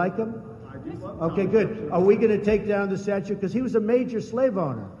Jefferson? You like him? Okay, good. Are we going to take down the statue? Because he was a major slave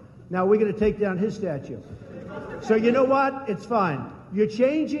owner. Now we're going to take down his statue. So you know what? It's fine. You're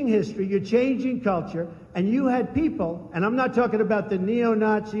changing history, you're changing culture, and you had people, and I'm not talking about the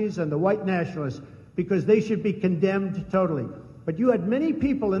neo-Nazis and the white nationalists, because they should be condemned totally. But you had many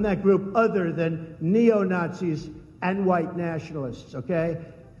people in that group other than neo-Nazis and white nationalists, okay?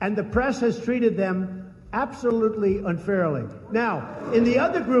 And the press has treated them absolutely unfairly. Now, in the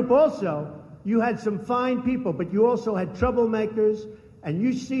other group also, you had some fine people, but you also had troublemakers, and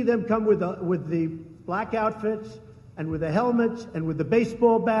you see them come with the black outfits and with the helmets and with the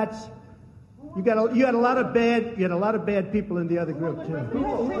baseball bats. You had a lot of bad people in the other group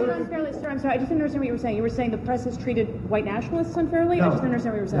too. Treated unfairly, sir. I'm sorry, I just didn't understand what you were saying. You were saying the press has treated white nationalists unfairly? No, I just didn't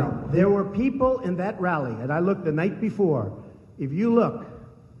understand what you were saying. No. There were people in that rally, and I looked the night before. If you look,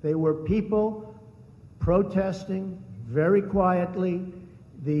 there were people protesting very quietly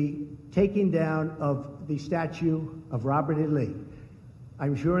the taking down of the statue of Robert E. Lee.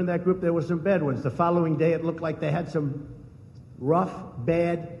 I'm sure in that group there were some bad ones. The following day it looked like they had some rough,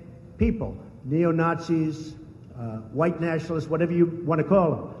 bad people. Neo-Nazis, white nationalists, whatever you want to call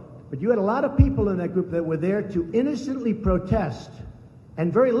them. But you had a lot of people in that group that were there to innocently protest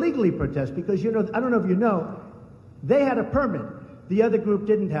and very legally protest because, you know, I don't know if you know, they had a permit. The other group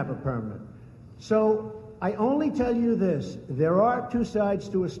didn't have a permit. So I only tell you this. There are two sides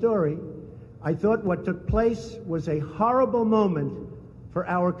to a story. I thought what took place was a horrible moment for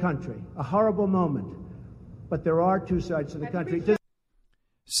our country, a horrible moment. But there are two sides to the country.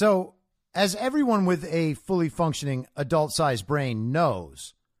 So, as everyone with a fully functioning adult-sized brain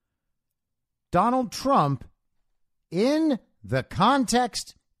knows, Donald Trump, in the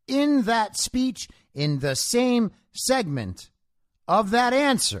context, in that speech, in the same segment of that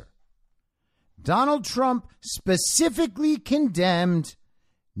answer, Donald Trump specifically condemned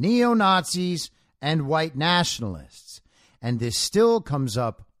neo-Nazis and white nationalists. And this still comes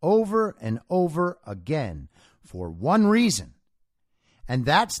up over and over again for one reason. And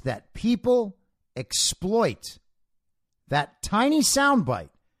that's that people exploit that tiny soundbite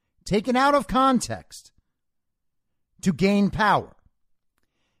taken out of context to gain power.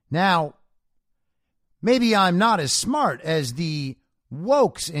 Now, maybe I'm not as smart as the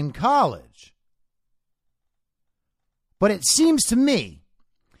wokes in college, but it seems to me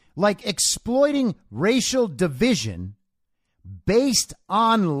like exploiting racial division based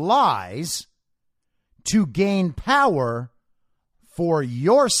on lies to gain power for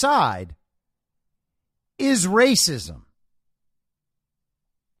your side is racism.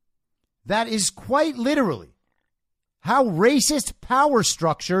 That is quite literally how racist power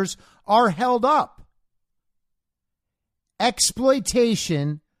structures are held up.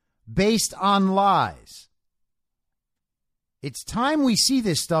 Exploitation based on lies. It's time we see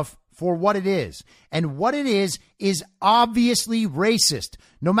this stuff for what it is. And what it is obviously racist,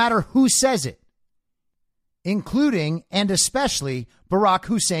 no matter who says it, including and especially Barack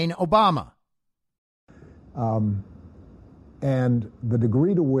Hussein Obama. And the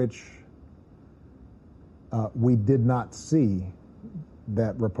degree to which we did not see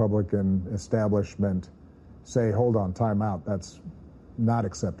that Republican establishment say, hold on, time out, that's not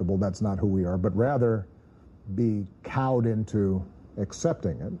acceptable, that's not who we are, but rather be cowed into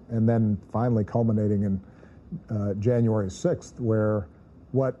accepting it, and then finally culminating in January 6th, where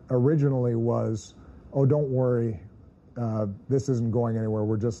what originally was, oh, don't worry, this isn't going anywhere,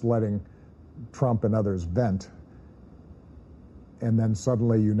 we're just letting Trump and others vent. And then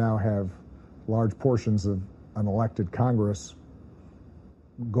suddenly you now have large portions of an elected Congress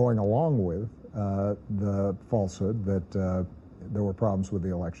going along with the falsehood that there were problems with the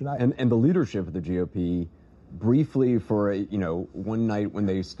election. And the leadership of the GOP briefly for, one night when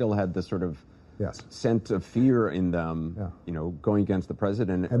they still had this sort of scent of fear in them, going against the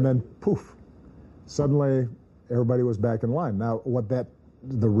president. And then poof, suddenly everybody was back in line. Now,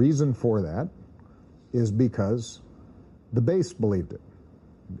 the reason for that is because The base believed it.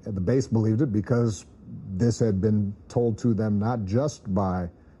 The base believed it because this had been told to them not just by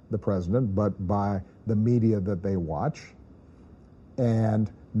the president, but by the media that they watch.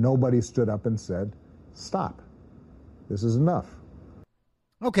 And nobody stood up and said, stop. This is enough.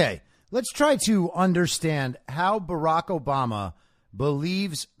 Okay, let's try to understand how Barack Obama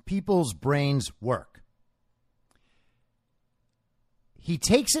believes people's brains work. He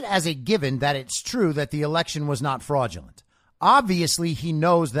takes it as a given that it's true that the election was not fraudulent. Obviously, he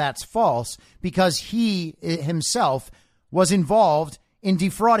knows that's false because he himself was involved in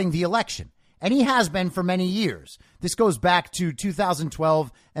defrauding the election. And he has been for many years. This goes back to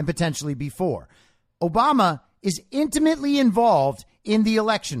 2012 and potentially before. Obama is intimately involved in the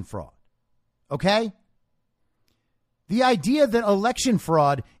election fraud. Okay? The idea that election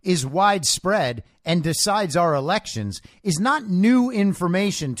fraud is widespread and decides our elections is not new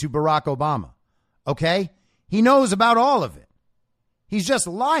information to Barack Obama. Okay? He knows about all of it. He's just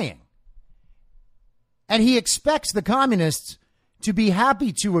lying. And he expects the communists to be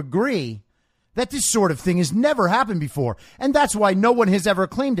happy to agree that this sort of thing has never happened before. And that's why no one has ever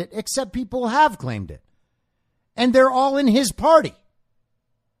claimed it, except people have claimed it. And they're all in his party.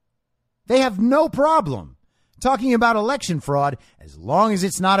 They have no problem talking about election fraud as long as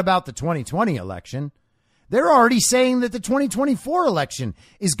it's not about the 2020 election. They're already saying that the 2024 election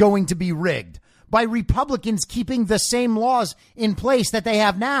is going to be rigged by Republicans keeping the same laws in place that they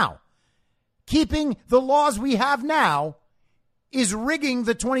have now. Keeping the laws we have now is rigging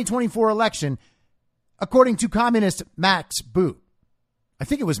the 2024 election, according to communist Max Boot. I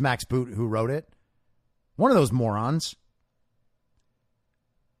think it was Max Boot who wrote it. One of those morons.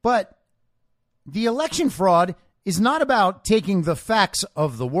 But the election fraud is not about taking the facts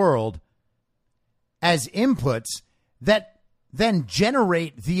of the world as inputs that then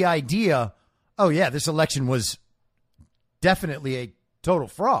generate the idea, oh yeah, this election was definitely a total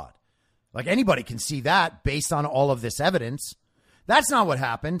fraud. Like anybody can see that based on all of this evidence. That's not what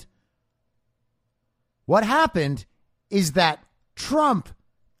happened. What happened is that Trump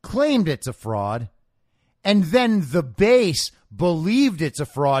claimed it's a fraud, and then the base believed it's a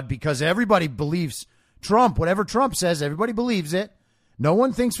fraud because everybody believes Trump. Whatever Trump says, everybody believes it. No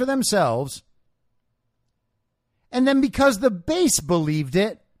one thinks for themselves. And then because the base believed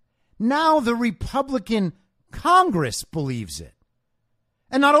it, now the Republican Congress believes it.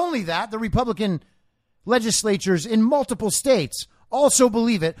 And not only that, the Republican legislatures in multiple states also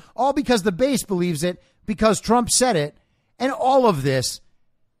believe it, all because the base believes it, because Trump said it. And all of this,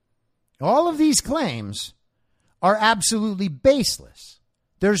 all of these claims are absolutely baseless.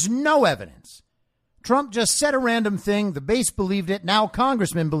 There's no evidence. Trump just said a random thing. The base believed it. Now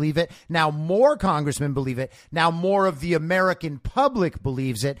congressmen believe it. Now more congressmen believe it. Now more of the American public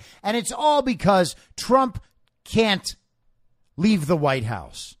believes it. And it's all because Trump can't leave the White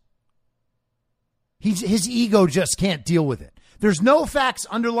House. His ego just can't deal with it. There's no facts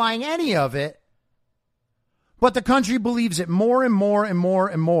underlying any of it. But the country believes it more and more and more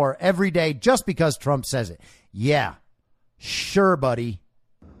and more every day just because Trump says it. Yeah, sure, buddy.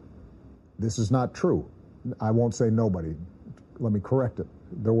 This is not true. I won't say nobody. Let me correct it.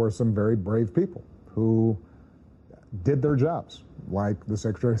 There were some very brave people who did their jobs, like the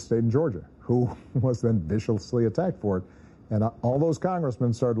Secretary of State in Georgia, who was then viciously attacked for it. And all those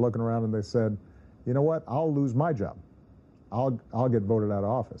congressmen started looking around and they said, you know what, I'll lose my job. I'll get voted out of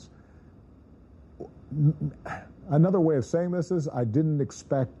office. Another way of saying this is I didn't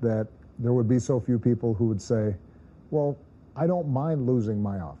expect that there would be so few people who would say, well, I don't mind losing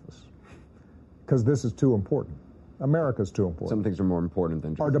my office because this is too important. America's too important. Some things are more important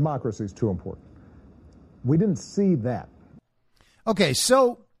than just... Our democracy is too important. We didn't see that. Okay,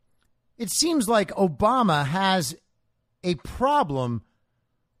 so it seems like Obama has a problem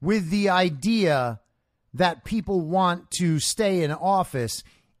with the idea that people want to stay in office,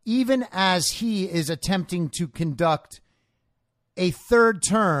 even as he is attempting to conduct a third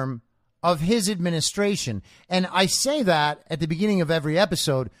term of his administration. And I say that at the beginning of every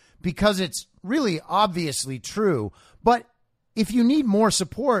episode because it's really obviously true. But if you need more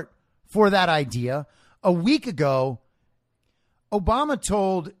support for that idea, a week ago, Obama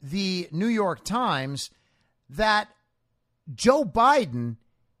told the New York Times that Joe Biden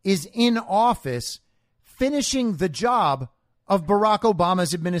is in office finishing the job of Barack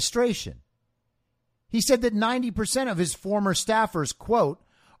Obama's administration. He said that 90% of his former staffers, quote,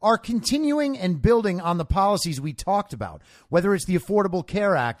 are continuing and building on the policies we talked about, whether it's the Affordable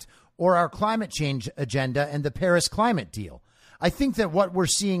Care Act or our climate change agenda and the Paris climate deal. I think that what we're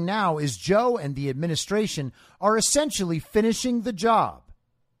seeing now is Joe and the administration are essentially finishing the job.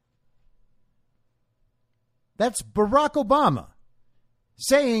 That's Barack Obama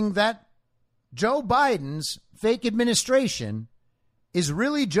saying that Joe Biden's fake administration is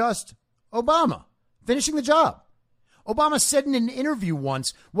really just Obama finishing the job. Obama said in an interview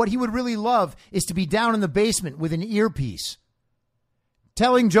once what he would really love is to be down in the basement with an earpiece,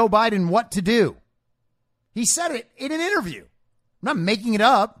 telling Joe Biden what to do. He said it in an interview. I'm not making it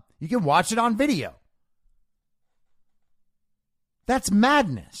up. You can watch it on video. That's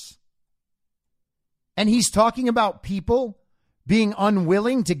madness. And he's talking about people being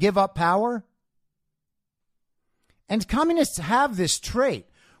unwilling to give up power. And communists have this trait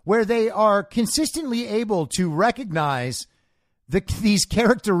where they are consistently able to recognize these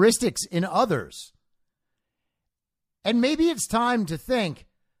characteristics in others. And maybe it's time to think,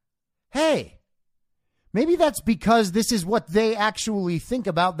 hey, maybe that's because this is what they actually think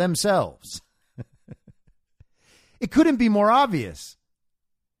about themselves. It couldn't be more obvious.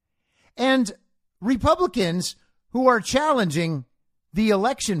 And Republicans who are challenging the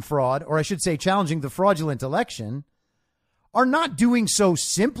election fraud, or I should say challenging the fraudulent election, are not doing so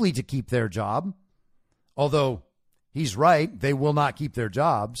simply to keep their job. Although he's right, they will not keep their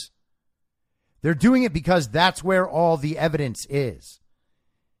jobs. They're doing it because that's where all the evidence is.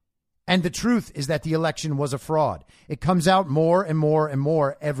 And the truth is that the election was a fraud. It comes out more and more and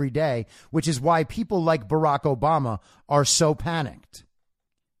more every day, which is why people like Barack Obama are so panicked.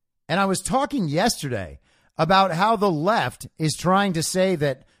 And I was talking yesterday about how the left is trying to say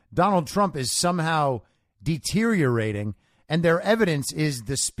that Donald Trump is somehow deteriorating, and their evidence is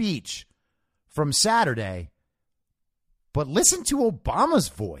the speech from Saturday. But listen to Obama's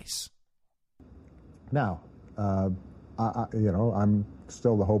voice. Now, I'm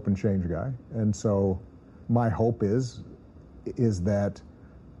still the hope and change guy. And so my hope is that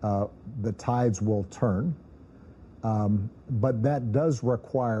the tides will turn. But that does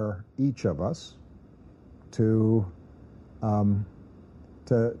require each of us to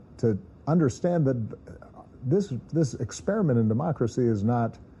understand that this experiment in democracy is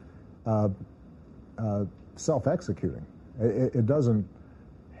not self-executing. It doesn't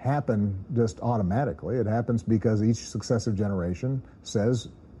happen just automatically. It happens because each successive generation says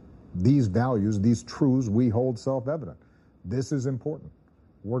these values, these truths we hold self-evident. This is important.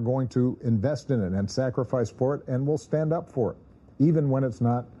 We're going to invest in it and sacrifice for it, and we'll stand up for it, even when it's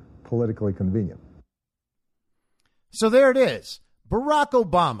not politically convenient. So there it is. Barack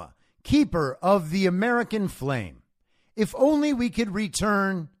Obama, keeper of the American flame. If only we could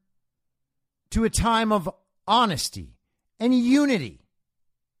return to a time of honesty and unity,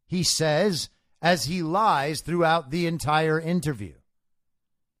 he says, as he lies throughout the entire interview.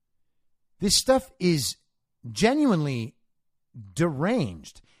 This stuff is genuinely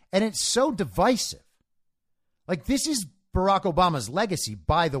deranged, and it's so divisive. Like, this is Barack Obama's legacy,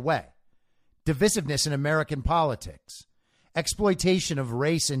 by the way. Divisiveness in American politics, exploitation of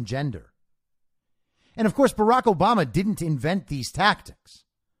race and gender. And of course, Barack Obama didn't invent these tactics.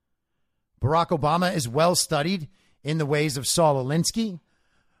 Barack Obama is well studied in the ways of Saul Alinsky.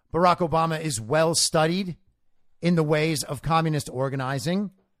 Barack Obama is well studied in the ways of communist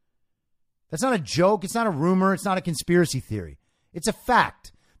organizing. That's not a joke. It's not a rumor. It's not a conspiracy theory. It's a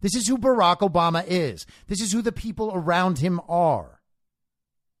fact. This is who Barack Obama is. This is who the people around him are.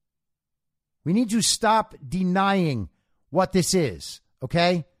 We need to stop denying what this is,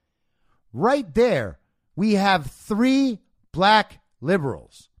 okay? Right there, we have 3 black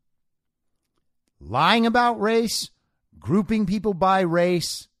liberals lying about race, grouping people by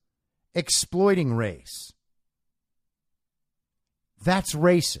race, exploiting race. That's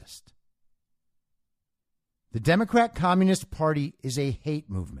racist. The Democrat Communist Party is a hate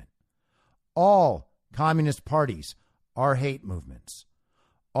movement. All communist parties are hate movements.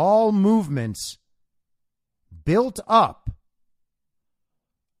 All movements built up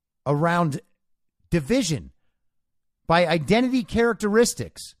around division by identity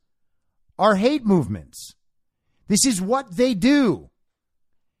characteristics are hate movements. This is what they do.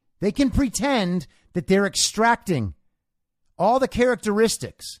 They can pretend that they're extracting all the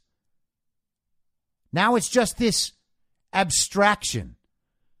characteristics. Now it's just this abstraction,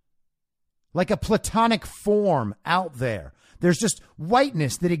 like a platonic form out there. There's just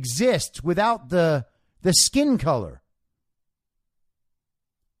whiteness that exists without the skin color.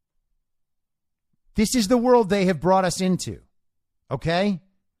 This is the world they have brought us into, okay?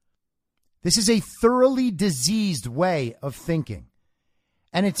 This is a thoroughly diseased way of thinking,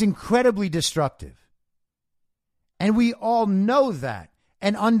 and it's incredibly destructive. And we all know that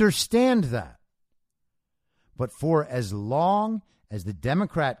and understand that. But for as long as the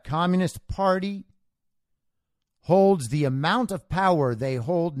Democrat Communist Party holds the amount of power they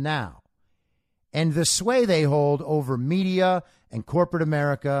hold now, and the sway they hold over media and corporate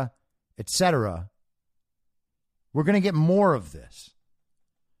America, etc., we're going to get more of this.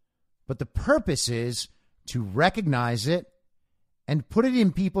 But the purpose is to recognize it and put it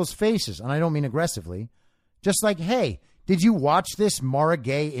in people's faces. And I don't mean aggressively. Just like, hey, did you watch this Mara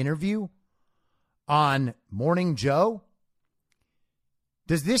Gay interview on Morning Joe?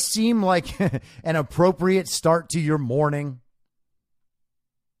 Does this seem like an appropriate start to your morning?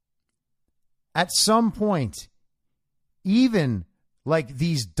 At some point, even like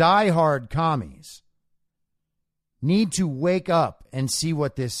these diehard commies need to wake up and see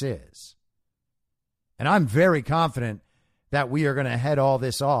what this is. And I'm very confident that we are going to head all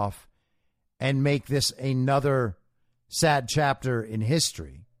this off and make this another sad chapter in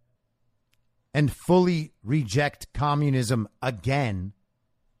history and fully reject communism again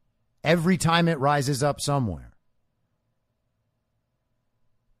every time it rises up somewhere.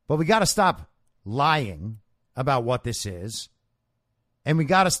 But we got to stop lying about what this is, and we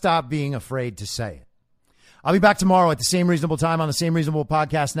got to stop being afraid to say it. I'll be back tomorrow at the same reasonable time on the same reasonable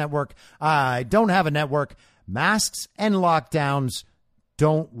podcast network. I don't have a network. Masks and lockdowns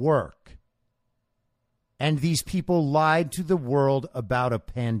don't work. And these people lied to the world about a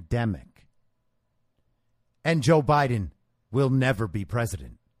pandemic. And Joe Biden will never be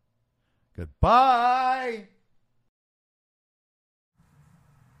president. Goodbye.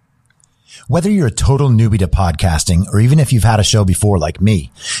 Whether you're a total newbie to podcasting or even if you've had a show before like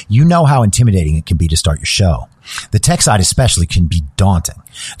me, you know how intimidating it can be to start your show. The tech side especially can be daunting.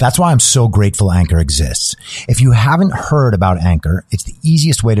 That's why I'm so grateful Anchor exists. If you haven't heard about Anchor, it's the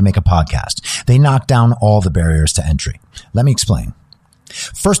easiest way to make a podcast. They knock down all the barriers to entry. Let me explain.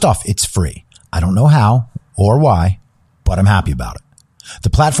 First off, it's free. I don't know how or why, but I'm happy about it. The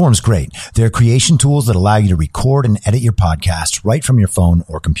platform's great. There are creation tools that allow you to record and edit your podcast right from your phone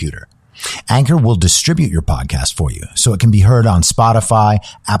or computer. Anchor will distribute your podcast for you so it can be heard on Spotify,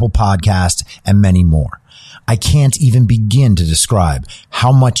 Apple Podcasts, and many more. I can't even begin to describe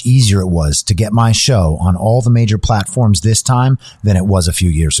how much easier it was to get my show on all the major platforms this time than it was a few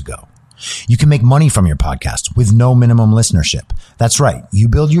years ago. You can make money from your podcast with no minimum listenership. That's right. You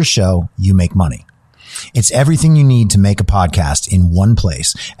build your show, you make money. It's everything you need to make a podcast in one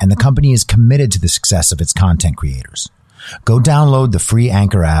place, and the company is committed to the success of its content creators. Go download the free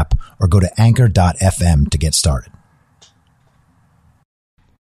Anchor app or go to anchor.fm to get started.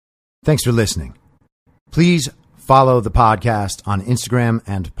 Thanks for listening. Please follow the podcast on Instagram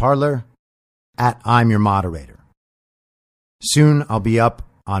and Parler at I'm Your Moderator. Soon I'll be up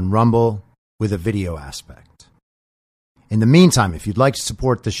on Rumble with a video aspect. In the meantime, if you'd like to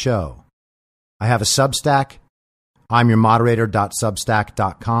support the show, I have a Substack,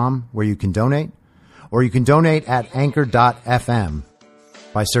 imyourmoderator.substack.com, where you can donate. Or you can donate at anchor.fm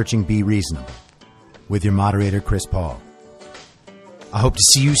by searching Be Reasonable with your moderator, Chris Paul. I hope to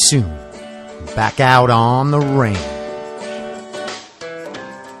see you soon. Back out on the range.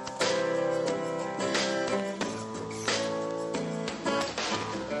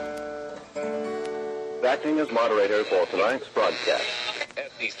 Acting as moderator for tonight's broadcast.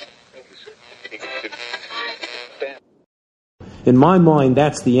 In my mind,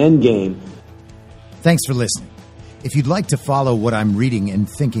 that's the end game. Thanks for listening. If you'd like to follow what I'm reading and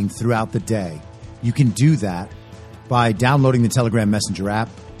thinking throughout the day, you can do that by downloading the Telegram Messenger app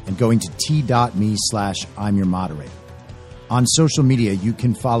and going to t.me/I'm your moderator. On social media, you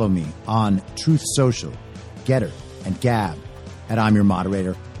can follow me on Truth Social, Getter, and Gab at I'm Your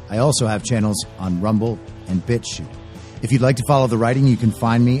Moderator. I also have channels on Rumble and BitChute. If you'd like to follow the writing, you can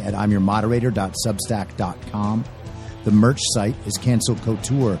find me at imyourmoderator.substack.com. The merch site is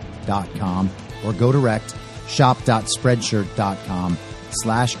cancelcouture.com. Or go direct,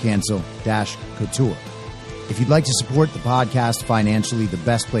 shop.spreadshirt.com/cancel-couture. If you'd like to support the podcast financially, the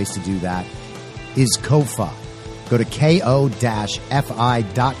best place to do that is Ko-Fi. Go to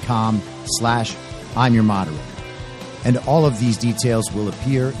ko-fi.com/I'm Your Moderator. And all of these details will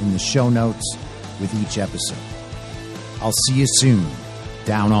appear in the show notes with each episode. I'll see you soon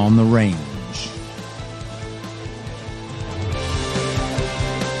down on the range.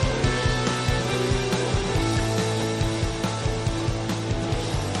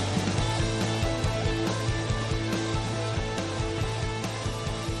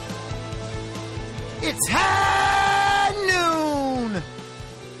 It's happening!